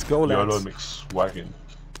 Let's go, YOLO lads. McSwaggin.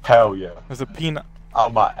 Hell yeah. There's a peanut.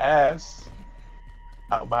 Out my ass.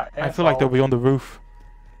 Out my ass. I feel like they'll be on the roof.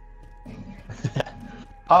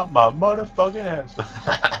 Out my motherfucking ass.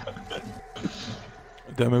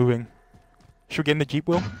 They're moving. Should we get in the jeep,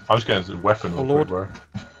 Will? I'm just getting a weapon Oh, real quick, bro.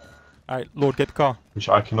 Alright, Lord, get the car. Which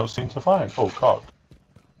I cannot seem to find. Oh, card.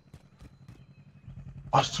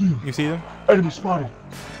 I see him. You see them? Enemy spotted.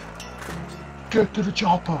 Get to the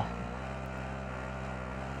chopper.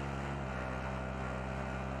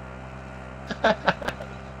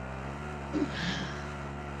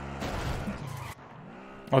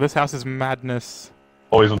 Oh, this house is madness.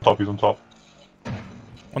 Oh, he's on top. He's on top.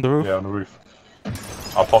 On the roof? Yeah, on the roof.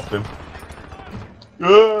 I popped him.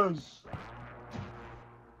 Yes!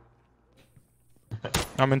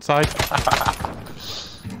 I'm inside.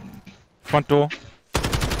 Front door.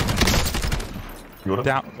 You got him?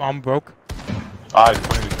 Down. Arm broke. Ah, he's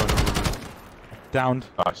pointing, he's going. Downed.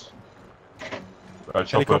 Nice. Chopper.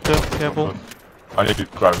 Helicopter, careful. I need to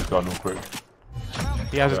grab his gun real quick.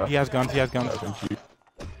 He has Yeah. he has guns, he has guns. Yeah, thank you.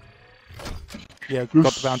 Yeah,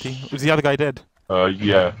 got the bounty. Was the other guy dead?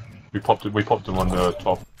 Yeah. We popped him on the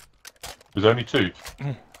top. There's only 2.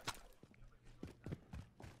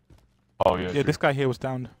 Oh yeah. Yeah, true. this guy here was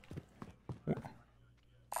downed.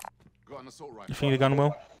 Got an assault rifle. You think the gun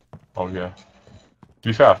will? Oh yeah. To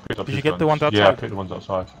be fair, I picked up Did you his get the guns. ones Yeah, I outside? picked the ones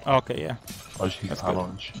outside. Oh, okay, yeah. I just need That's to good.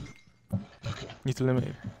 launch. Need to limit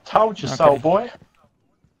it. Told you so, Okay. boy.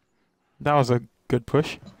 That was a good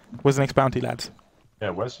push. Where's the next bounty, lads? Yeah,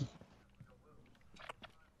 where's he?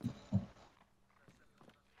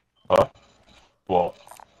 Huh? What?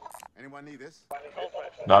 Anyone need this?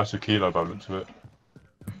 No, it's a kilo by the looks of it.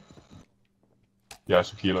 Yeah,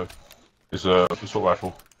 it's a kilo. It's a assault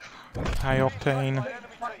rifle. High octane.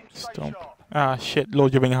 Stomp. Ah, shit,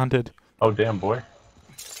 Lord, you're being hunted. Oh damn, boy.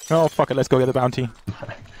 Oh, fuck it, let's go get the bounty.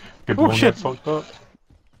 Good Oh, morning, shit. fucked up.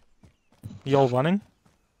 You all running?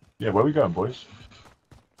 Yeah, where we going, boys?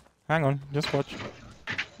 Hang on, just watch.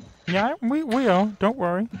 Yeah, we are, don't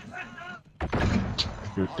worry.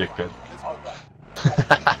 You dickhead.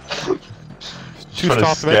 Two Trying to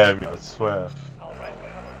star scare threat. me, I swear.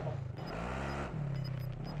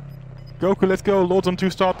 Goku, let's go. Lord's on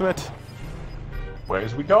 2-star threat. Where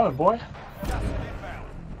is we going, boy?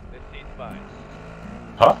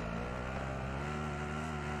 Huh?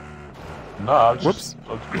 No, I was just,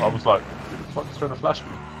 I was like, who the fuck's trying to flash me?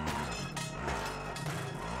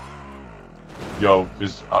 Yo,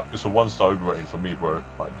 it's a 1-star Uber rating for me, bro.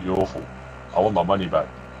 Like, you're awful. I want my money back.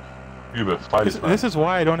 Uber, fight this, man. This is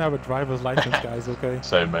why I don't have a driver's license, guys, okay?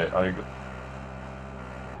 Same, mate.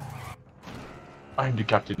 I'm the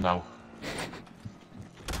captain now.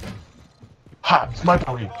 Ha! It's my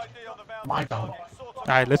bounty! My bounty!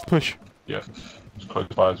 Alright, let's push. Yeah, it's close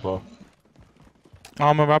by as well.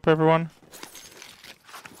 Armor up, everyone.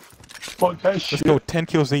 Fuck that shit! Let's go, 10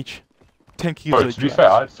 kills each. 10 kills Bro, each. to be fair,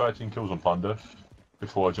 I had 13 kills on Thunder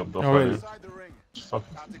before I jumped off. Oh, really? Inside the ring. Just fucking...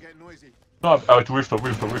 About to get noisy. No,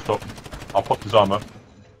 rooftop. I popped his armor.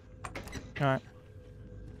 Alright.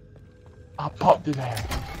 I popped his ass.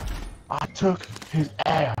 I took his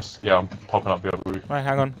ass. Yeah, I'm popping up the other roof. Right,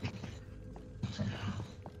 hang on.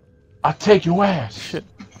 I take your ass. Shit.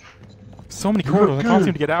 So many You corridors, look I can't good.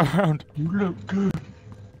 seem to get out around. You look good.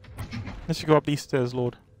 Let's go up these stairs,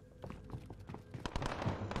 Lord.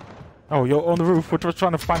 Oh, you're on the roof. We're just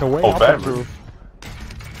trying to find a way Oh, up that on the roof.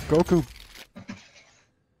 Goku.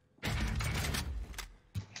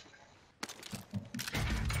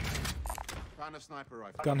 Found a sniper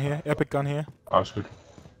rifle. Gun here. Epic gun here. Oh, that's good.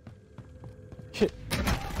 Shit.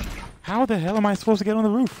 How the hell am I supposed to get on the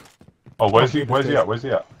roof? Oh, where's Oh, he? Where's he at? Where's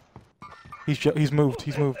he at? He's moved.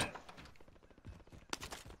 He's moved.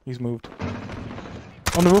 He's moved.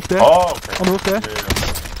 On the roof there. Oh, okay. On the roof there.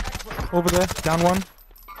 Yeah. Over there. Down one.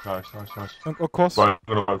 Nice. Of course. Right, I'm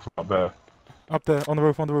gonna work from up there. Up there. On the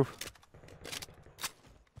roof. On the roof.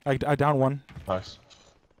 I down one. Nice.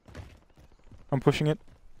 I'm pushing it.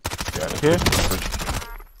 Yeah. That's Here. good.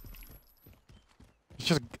 It's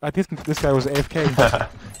just. I think this guy was AFK.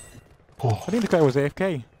 Oh, I think this guy was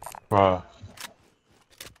AFK. bruh.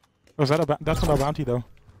 Was that a that's not a bounty though.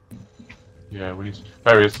 Yeah, we need to...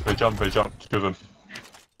 There he is. They jump. Two of them.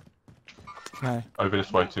 No. Over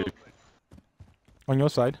this way too. On your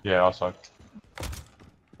side. Yeah, our side.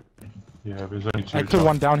 Yeah, there's only 2. I killed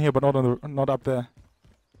one down here, but not up there.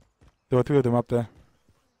 There were 3 of them up there.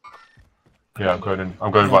 Yeah, I'm going in.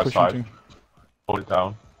 I'm going I'm right pushing side. too. Hold it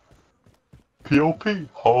down. POP.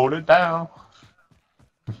 Hold it down.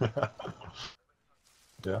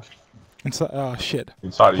 Yeah. Inside. Oh shit.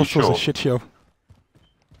 Inside, are you Hostel's sure? a shit show.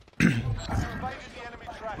 Evaded the enemy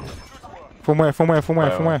track. Good work. From where? From where? From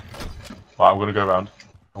where? From where? Right, I'm gonna go around.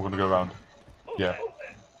 Yeah.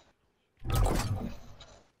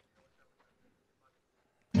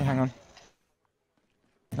 Yeah, hang on.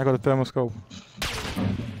 I got a thermoscope.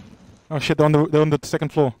 Oh shit! They're on the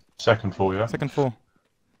second floor. Second floor, yeah? Second floor.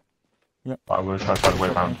 Yep. Right, I'm gonna try to find a way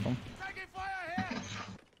around. From.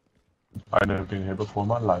 I've never been here before in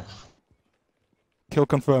my life. Kill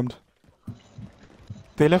confirmed.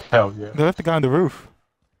 They left. Hell yeah. They left the guy on the roof.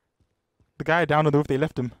 The guy down on the roof. They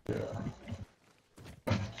left him. Yeah.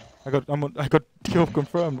 I got kill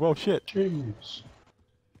confirmed. Well, shit. Jeez.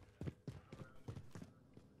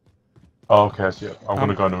 Oh, okay, I see it. I'm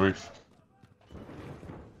gonna go on the roof.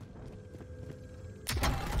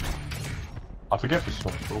 I forget if it's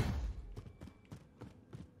on floor.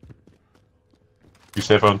 You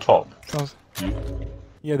say they're on top? Sounds- You?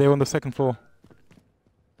 Yeah, they're on the second floor.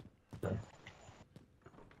 Okay.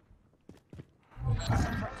 Contract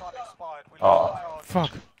time expired. We Ah. lost the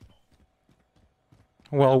target. Fuck.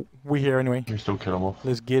 Well, we're here anyway. You still kill them off.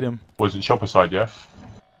 Let's get him. Was it chopper side, yeah?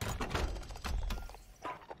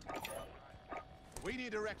 We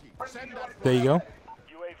need a recce. Send that. There you go.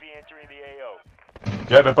 UAV entering the AO.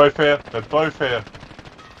 Yeah, they're both here. They're both here.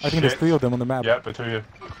 I think there's 3 of them on the map. Yeah, they're 2 here.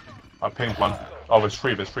 I pinged one. Oh, there's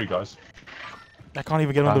 3. There's 3 guys. I can't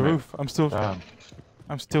even get on the Damn it. roof. Damn.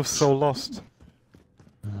 I'm still so lost.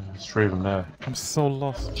 There's 3 of them there. I'm so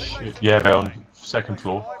lost. Shit. Yeah, they're on 2nd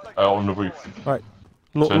floor. On the roof. Right.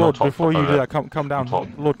 Lord, So not Lord top, before you top, do yeah. that, come down. Top.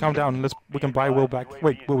 Lord, come down. We can buy Will back.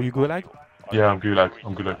 Wait, Will, you gulag? Yeah, I'm gulag.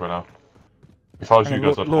 I'm gulag right now. If I was you Okay,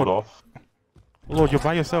 guys, I'd Lord. hold off. Lord, you're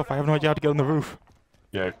by yourself. I have no idea how to get on the roof.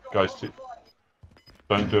 Yeah, guys,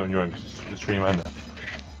 don't do it on your own because the stream ended.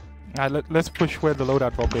 Let's push where the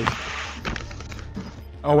loadout drop is.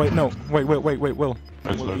 Oh wait, no. Wait, Will. Where's Will,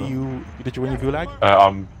 loadout? did you win your gulag?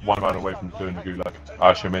 I'm 1 man away from doing the gulag.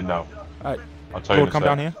 Actually, I'm in now. Alright. I'll tell you Lord, in a come sec.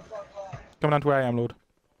 down here. Come down to where I am, Lord.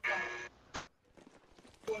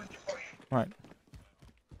 Right.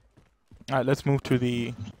 Alright, let's move to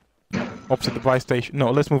the opposite the buy station. No,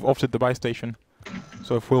 let's move opposite the buy station.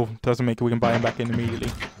 So if Will doesn't make it, we can buy him back in immediately.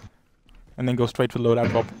 And then go straight to the loadout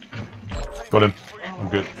drop. Got him. I'm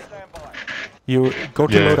good. Stand by. You go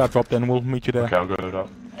to Yeah. the loadout drop, then we'll meet you there. Okay, I'll go load up.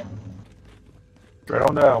 Straight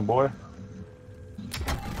on down, boy.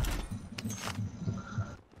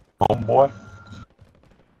 On, boy.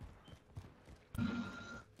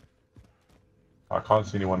 I can't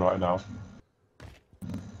see anyone right now.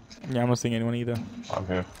 Yeah, I'm not seeing anyone either. I'm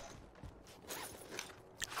here.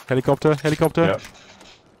 Helicopter, helicopter. Yep.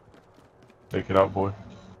 Take it out, boy.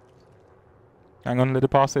 Hang on, let it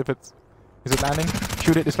pass if it's... Is it landing?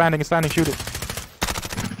 Shoot it, it's landing, shoot it.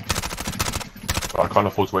 I can't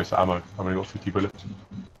afford to waste the ammo. I've only got 50 bullets.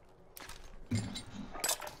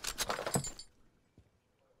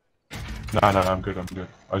 No, I'm good,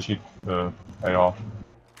 I just need AR.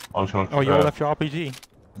 I'm just gonna... Oh, you all left your RPG.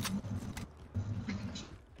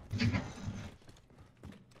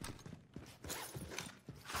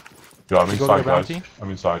 Yeah, I'm You got inside, your guys. bounty?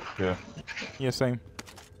 I'm inside, yeah. Yeah, same.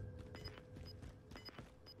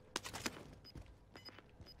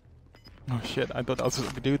 Oh shit, I thought that was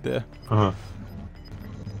a dude there. Uh-huh.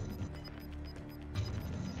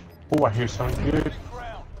 Oh, I hear something good.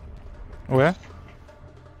 Where?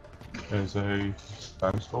 There's a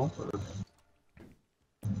sandstorm.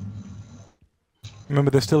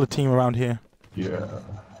 Remember, there's still a team around here. Yeah.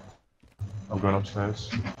 I'm going upstairs.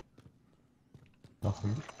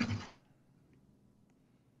 Nothing.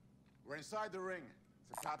 We're inside the ring.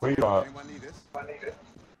 It's a Where you platform. are? Anyone need this?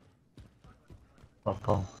 I've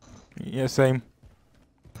gone. Yeah, same.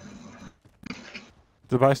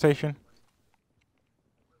 The buy station?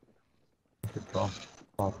 Good gone.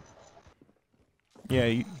 Oh. Yeah,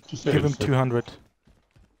 you Just give him say 200.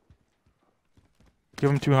 Give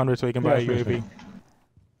him 200 so he can buy a Yeah, sure, UAV.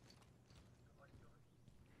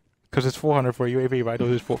 Because it's 400 for a UAV, right? Or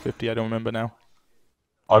is it 450? I don't remember now.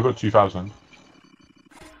 I got 2,000.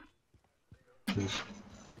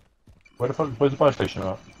 Where the fuck? Where's the buy station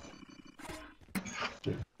at?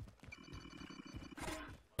 Shit.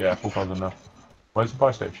 Yeah, 4,000 now. Where's the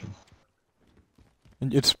buy station?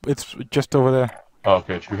 It's just over there. Oh,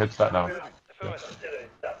 okay. Should we head to that now? Yeah.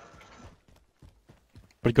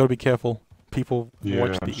 But you gotta be careful. People Yeah,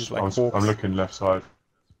 watch these like hawks. I'm looking left side.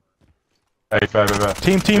 Hey, fair.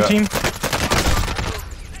 Team! Yeah.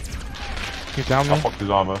 He's down I there. popped his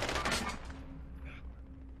armor.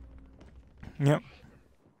 Yep.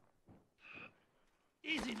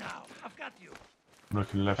 Easy now. I've got you. I'm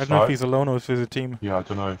looking left I don't know if side. he's alone or if he's a team. Yeah, I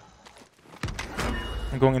don't know.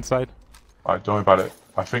 I'm going inside. Alright, don't worry about it.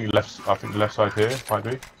 I think the left side here might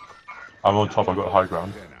be. I'm on top. I've got high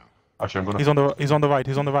ground. There now. Actually, I'm gonna. He's on the right.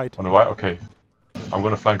 He's on the right. On the right. Okay. I'm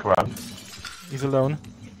gonna flank around. He's alone.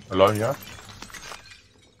 Alone, yeah.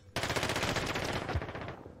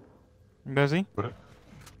 Does he? Got it.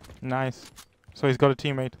 Nice. So he's got a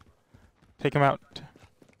teammate. Take him out.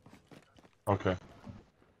 Okay.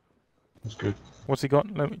 That's good. What's he got?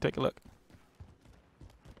 Let me take a look.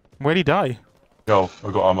 Where'd he die? Yo,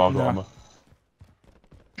 I got armor. I got Yeah. armor.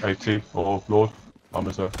 AT or Lord.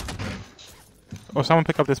 Armor's there. Oh, someone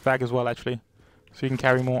pick up this bag as well, actually. So you can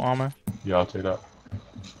carry more armor. Yeah, I'll take that.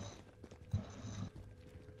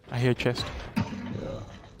 I hear a chest. Yeah.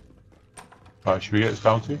 Alright, should we get this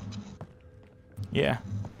bounty? Yeah.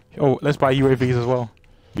 Oh, let's buy UAVs as well.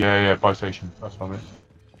 Yeah, buy station. That's what I meant.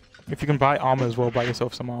 If you can buy armor as well, buy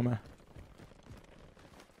yourself some armor.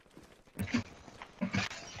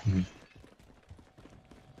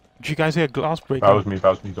 Did you guys hear glass breaking? That was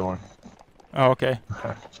me, don't worry. Oh, okay.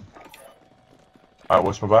 Alright,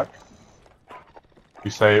 watch my back.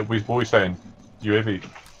 What are we saying? UAV?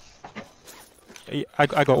 I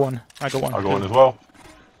got one. I got one. I got one as well.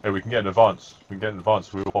 Hey, we can get an advance. We can get an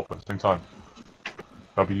advance, we all pop at the same time.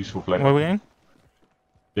 That'll be useful for later. Where are we going?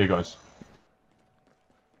 Here, guys.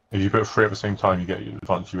 If you put 3 at the same time, you get your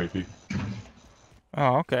advanced UAV.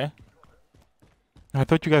 Oh, okay. I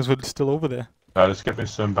thought you guys were still over there. Let's get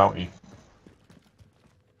this bounty.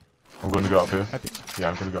 I'm going to go up here. Yeah,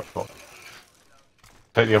 I'm going to go up top.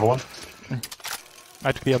 Take the other one.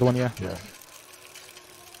 I took the other one, yeah. Yeah.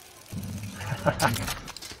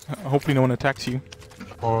 Hopefully no one attacks you.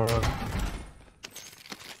 Or...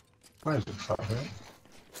 where is it? Up here?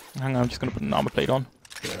 Hang on, I'm just gonna put an armor plate on.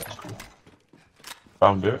 Yeah, that's cool.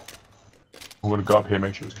 Found it. I'm going to go up here,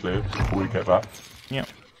 make sure it's clear before we get back. Yeah.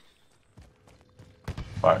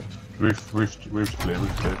 Right. Roof's clear, roof's clear.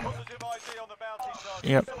 Positive ID on the bounty target.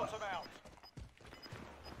 Yep. Sort them out.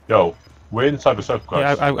 Yo, we're inside the circle,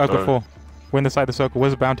 guys. Yeah, I've got 4. We're in the side of the circle.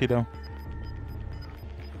 Where's the bounty, though?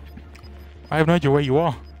 I have no idea where you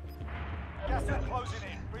are. Gas is closing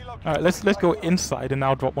in. Relocate. Alright, let's go inside and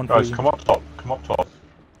I'll drop one for Guys, you. come up top. Come up top.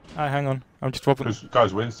 Alright, hang on. I'm just dropping.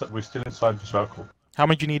 Guys, we're still inside the circle. How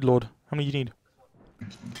many do you need, Lord? How many do you need?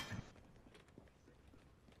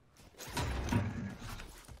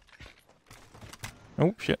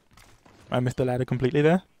 Oh, shit. I missed the ladder completely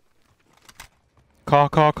there. Car.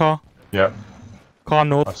 Yeah, Car I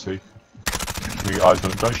north. see. We got eyes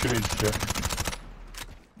on it. Don't shoot it just yet.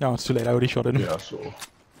 No, it's too late. I already shot him. Yeah, I saw.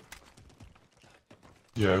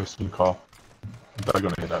 Yeah, it's in the car. They're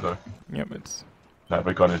gonna hit that though. Yep, it's... No,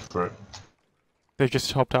 they're going in for it. They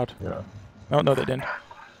just hopped out. Yeah. Oh, no, they didn't.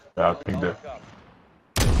 Yeah, I pinged it.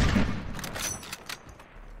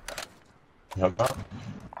 You have that?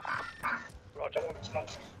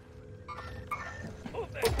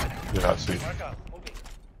 Yeah, I see.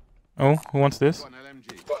 Oh, who wants this? Got an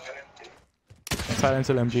LMG. Silence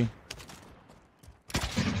LMG.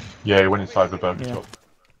 Yeah, he went inside the burger Yeah. shop.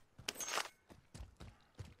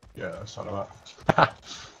 Yeah, something like that.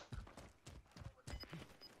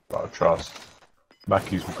 Right, trust.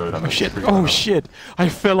 Mackies will go down Oh the shit! street Oh right now. shit! I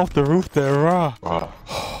fell off the roof there. Rah. Wow.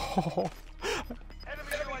 Enemy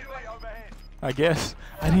UAV overhead. I guess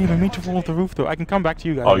I didn't even mean to fall off the roof though. I can come back to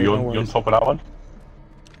you guys. Oh, no you're on worries. top of that one?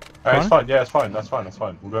 Hey, Huh? it's fine, yeah, it's fine, that's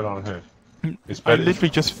fine. We'll go down here. It's I better, literally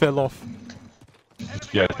just fell off.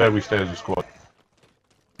 yeah, it's better we stay as a squad.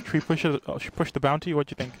 Should we push it? Should we push the bounty? What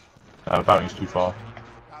do you think? The bounty's too far.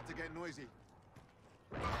 About to get noisy.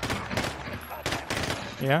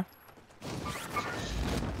 Yeah.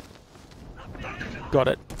 Got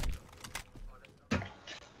it.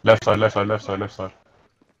 Left side.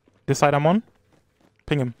 This side I'm on.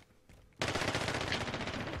 Ping him.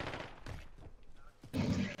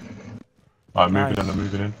 Alright, Nice. I'm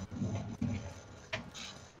moving in.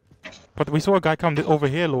 But we saw a guy come over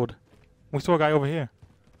here, Lord. We saw a guy over here.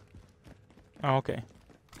 Oh, okay.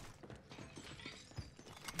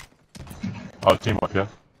 Oh, team up, yeah?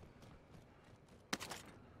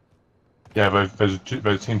 Yeah, there's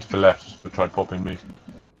a team to the left that tried popping me.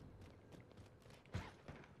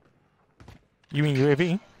 You mean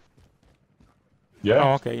UAV? Yeah?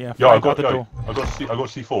 Oh, okay, yeah. Yo, I I got the door.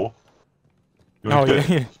 C4. You Oh, want to do yeah, it?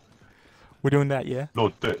 yeah. We're doing that, yeah.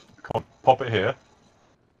 Lord, do it. Come on, pop it here.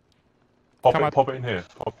 Come on. Pop it in here.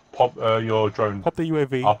 Pop your drone Pop the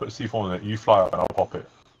UAV. up at C4 on it. You fly up and I'll pop it.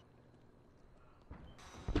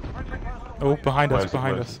 Oh, behind Where us, is it?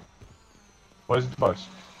 behind Where is us. Where's the device?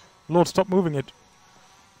 Lord, stop moving it.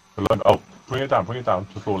 Oh, bring it down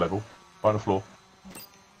to floor level. Right on the floor.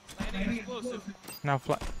 Now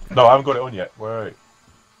fly. No, I haven't got it on yet. Wait.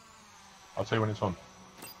 I'll tell you when it's on.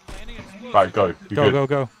 Right, go. You're Go, good.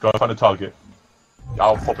 go. Go and find the target.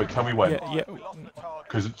 I'll pop it. Tell me when. Yeah, yeah.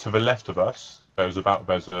 Because to the left of us, there's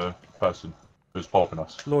a person who's popping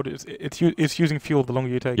us. Lord, it's using fuel the longer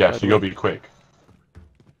you take. Yeah, by so the you gotta way. be quick.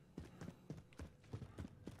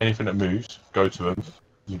 Anything that moves, go to them.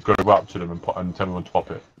 You go up to them and tell me when to pop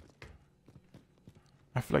it.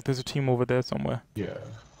 I feel like there's a team over there somewhere. Yeah.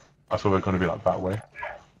 I thought we were gonna be like that way.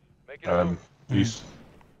 Make it move. East.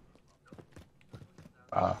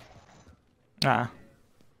 Ah.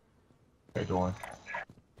 Okay, don't worry.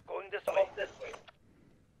 Going this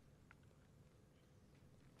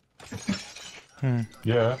way.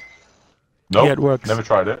 Yeah. Nope. Yeah, it works. Never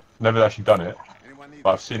tried it. Never actually done it. Anyone need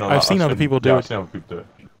But I've seen other people do yeah, it. I've seen other people do it.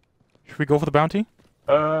 Should we go for the bounty?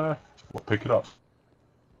 We'll pick it up.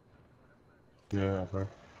 Yeah, bro.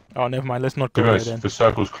 Oh, never mind. Let's not To go be there honest, then. the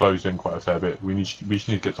circle's closed in quite a fair bit. We just need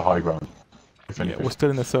to get to high ground. If Yeah, anything. we're still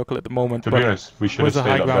in the circle at the moment. To but be honest, we should have where's the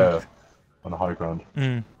high stayed up ground? there on the high ground.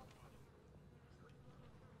 Mm.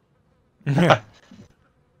 Yeah.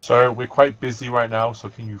 So we're quite busy right now. So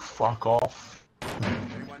can you fuck off?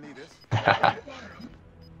 Anyone need this?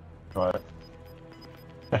 Right.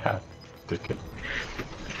 Dickhead.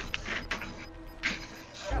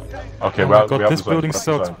 Okay, Oh well, my god, we have this the zone, building we have the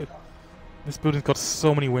sucks. zone. This building's got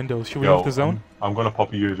so many windows. Should we Yo, move the zone? I'm gonna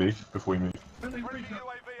pop a UAV before we move.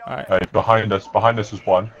 Alright. Hey, behind us is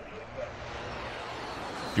one. Do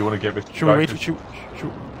you want to get this? Should we wait? Shoot.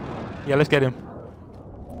 Yeah, let's get him.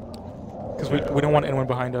 Because we don't want anyone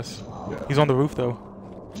behind us. Yeah. He's on the roof though.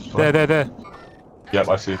 Fine. There. Yep,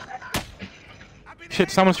 I see. Shit,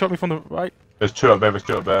 someone shot me from the right. There's two up there.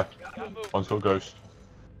 One's got ghost.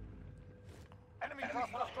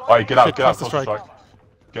 Alright, get out, Shit, get out, cluster cluster strike. strike.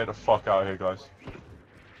 Get the fuck out of here, guys.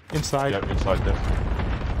 Inside. Yep, inside there.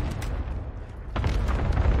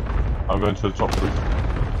 I'm going to the top roof.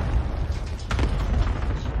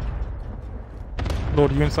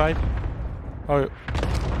 Lord, you inside? Oh.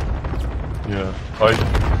 Yeah.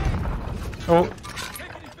 Oh.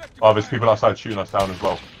 Oh, there's people outside shooting us down as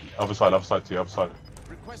well. Other side to the other side.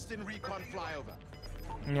 Requesting recon flyover.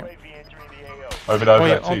 Yeah. Over there, Oh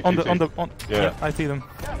yeah, T. Yeah, I see them.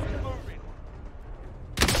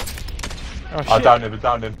 Oh I shit.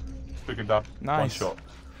 downed him. Took him down. Nice. One shot.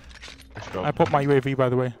 Let's go. I popped my UAV by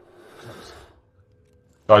the way.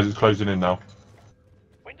 Guys, it's closing in now.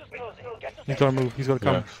 He's gotta move, he's gotta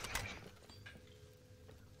come. Yeah.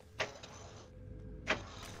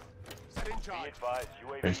 Set in charge.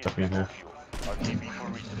 Okay, step in here.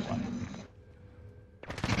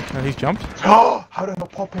 And he's jumped. Oh, how did I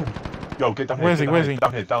not pop him? Yo, get down here. Where's he? Where's he?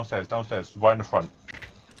 Down here, downstairs, right in the front.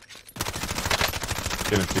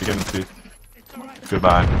 Get him, T. Good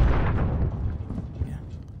man.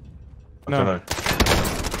 I No. don't know.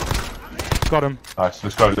 Got him. Nice,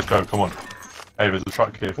 let's go, come on. Hey, there's a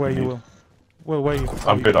truck here. Where you will. Well, where you?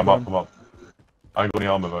 I'm good, I'm up. I ain't got any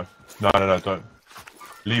armor though. No, don't.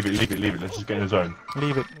 Leave it. Let's just get in the zone.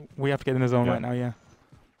 Leave it. We have to get in the zone Yeah. right now, yeah.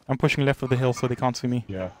 I'm pushing left of the hill so they can't see me.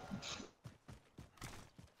 Yeah.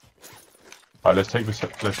 Alright, let's take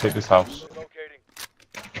this house.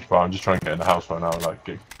 Right, I'm just trying to get in the house right now, like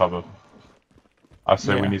get cover. I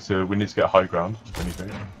say Yeah. we need to get high ground, if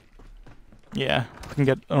anything. Yeah, we can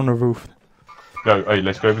get on the roof. Go, hey,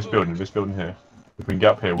 let's go this building here. If we can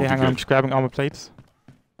get up here, we'll Yeah, be hang on, I'm good. just grabbing armor plates.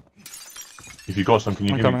 If you got some, can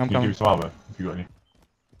you give coming. me some armor? If you got any.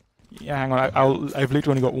 Yeah, hang on, I've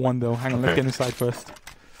literally only got one though. Hang on, let's Okay. get inside first.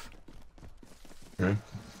 Okay.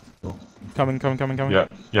 Coming.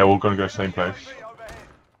 Yeah, we're gonna go same place.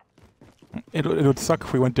 It would suck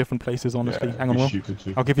if we went different places, honestly. Yeah, Hang on, be Will. stupid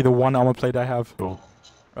too. I'll give you the one armor plate I have. Cool.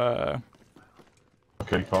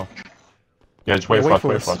 Okay, Carl. Yeah, just wait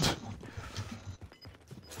for us.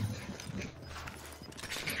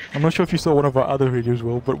 I'm not sure if you saw one of our other videos,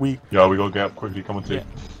 Will, but we... Yeah, we gotta get up quickly, come on, T. Yeah.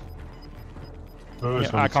 Oh, it's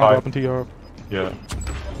Yeah, gonna I be can't go tight. up into your... Yeah,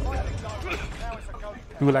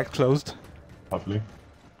 We like closed. lovely.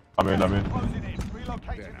 I'm in.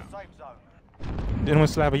 Did anyone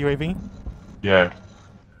still have a UAV? Yeah.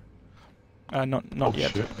 Not Oh,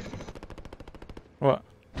 yet. shit. What?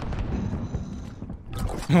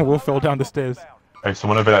 Will fell down the stairs. Hey,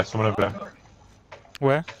 someone over there.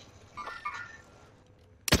 Where?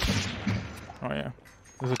 Oh yeah.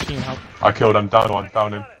 There's a team help. I killed him,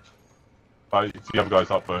 down him. Right, the other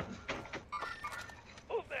guy's up though.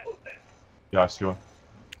 Yeah, I see one.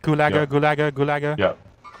 Gulager, Yeah. Gulager. Yeah,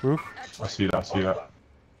 Roof. I see that.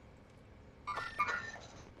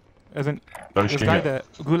 As in, Don't this shoot guy it. there,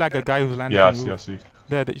 Gulager guy who's landing Yeah, on the roof. I see.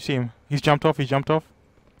 There, you see him. He's jumped off.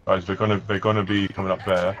 Guys, they're gonna be coming up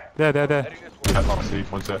there. There. Yeah, I see.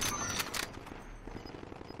 One sec.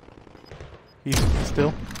 He's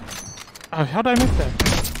still. Oh, how did I miss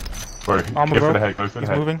that? Bro, Armor go bro. for the head, go for the He's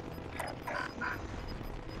head. moving.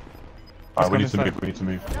 Alright, we He's need gone to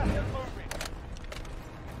move.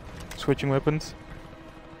 Switching weapons.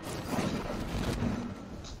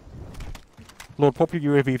 Lord, pop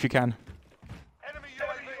your UAV if you can.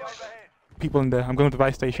 People in there. I'm going to the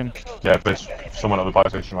buy station. Yeah, there's someone at the buy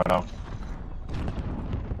station right now.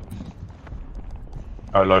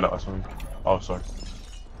 Oh, load up or something. Oh, sorry.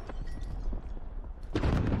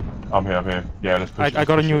 I'm here. Yeah, let's push. I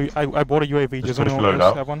got a new. I bought a UAV. Does push anyone load else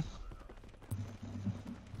out. have one?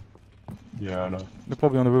 Yeah, I know. They're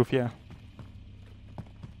probably on the roof. Yeah.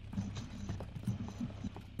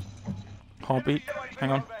 Heartbeat.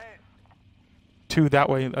 Hang on. Two that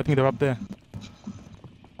way. I think they're up there.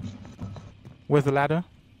 Where's the ladder?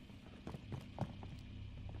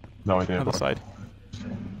 No idea. Other Bro. side.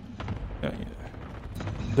 Yeah.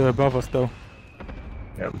 They're above us though.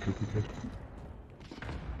 Yeah, we could.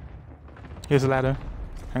 Here's a ladder.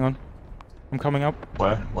 Hang on. I'm coming up.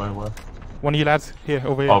 Where? One of you lads, here,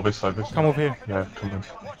 over here. Oh, this side. Come over here. Yeah, come on.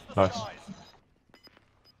 Nice.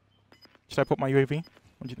 Should I put my UAV?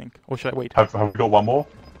 What do you think? Or should I wait? Have we got one more?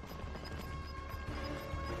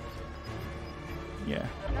 Yeah.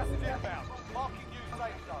 Gas is inbound. Marking new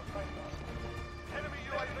safe zone. Enemy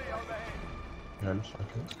UAV overhead. Yeah, looks like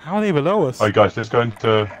it. How are they below us? Alright guys, let's go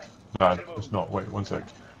into... No, it's not. Wait, one sec.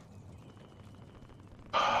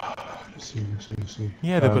 Let's see.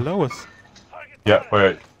 Yeah, they're below us. Yeah,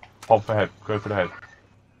 wait. Pop for head. Go for the head.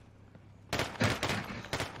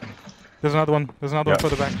 There's another one. There's another one Yeah.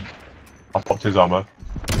 further back. I popped his armor.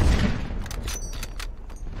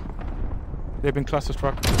 They've been cluster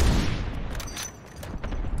struck.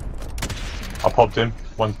 I popped him.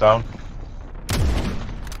 One's down.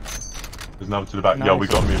 There's another to the back. Yo, we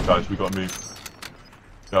Nice. gotta move, guys. We gotta move.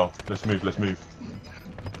 Yo, let's move.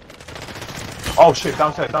 Oh shit,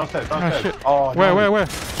 downstairs. shit. Oh, Where?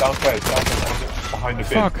 Downstairs. Behind the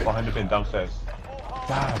bin. Fuck. Behind the bin, downstairs.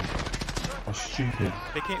 Damn. I'm stupid.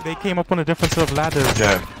 They came up on a different sort of ladder.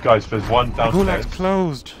 Yeah, guys, there's one The downstairs. gulag's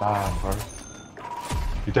closed. Damn, bro.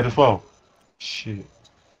 You dead as well? Shit.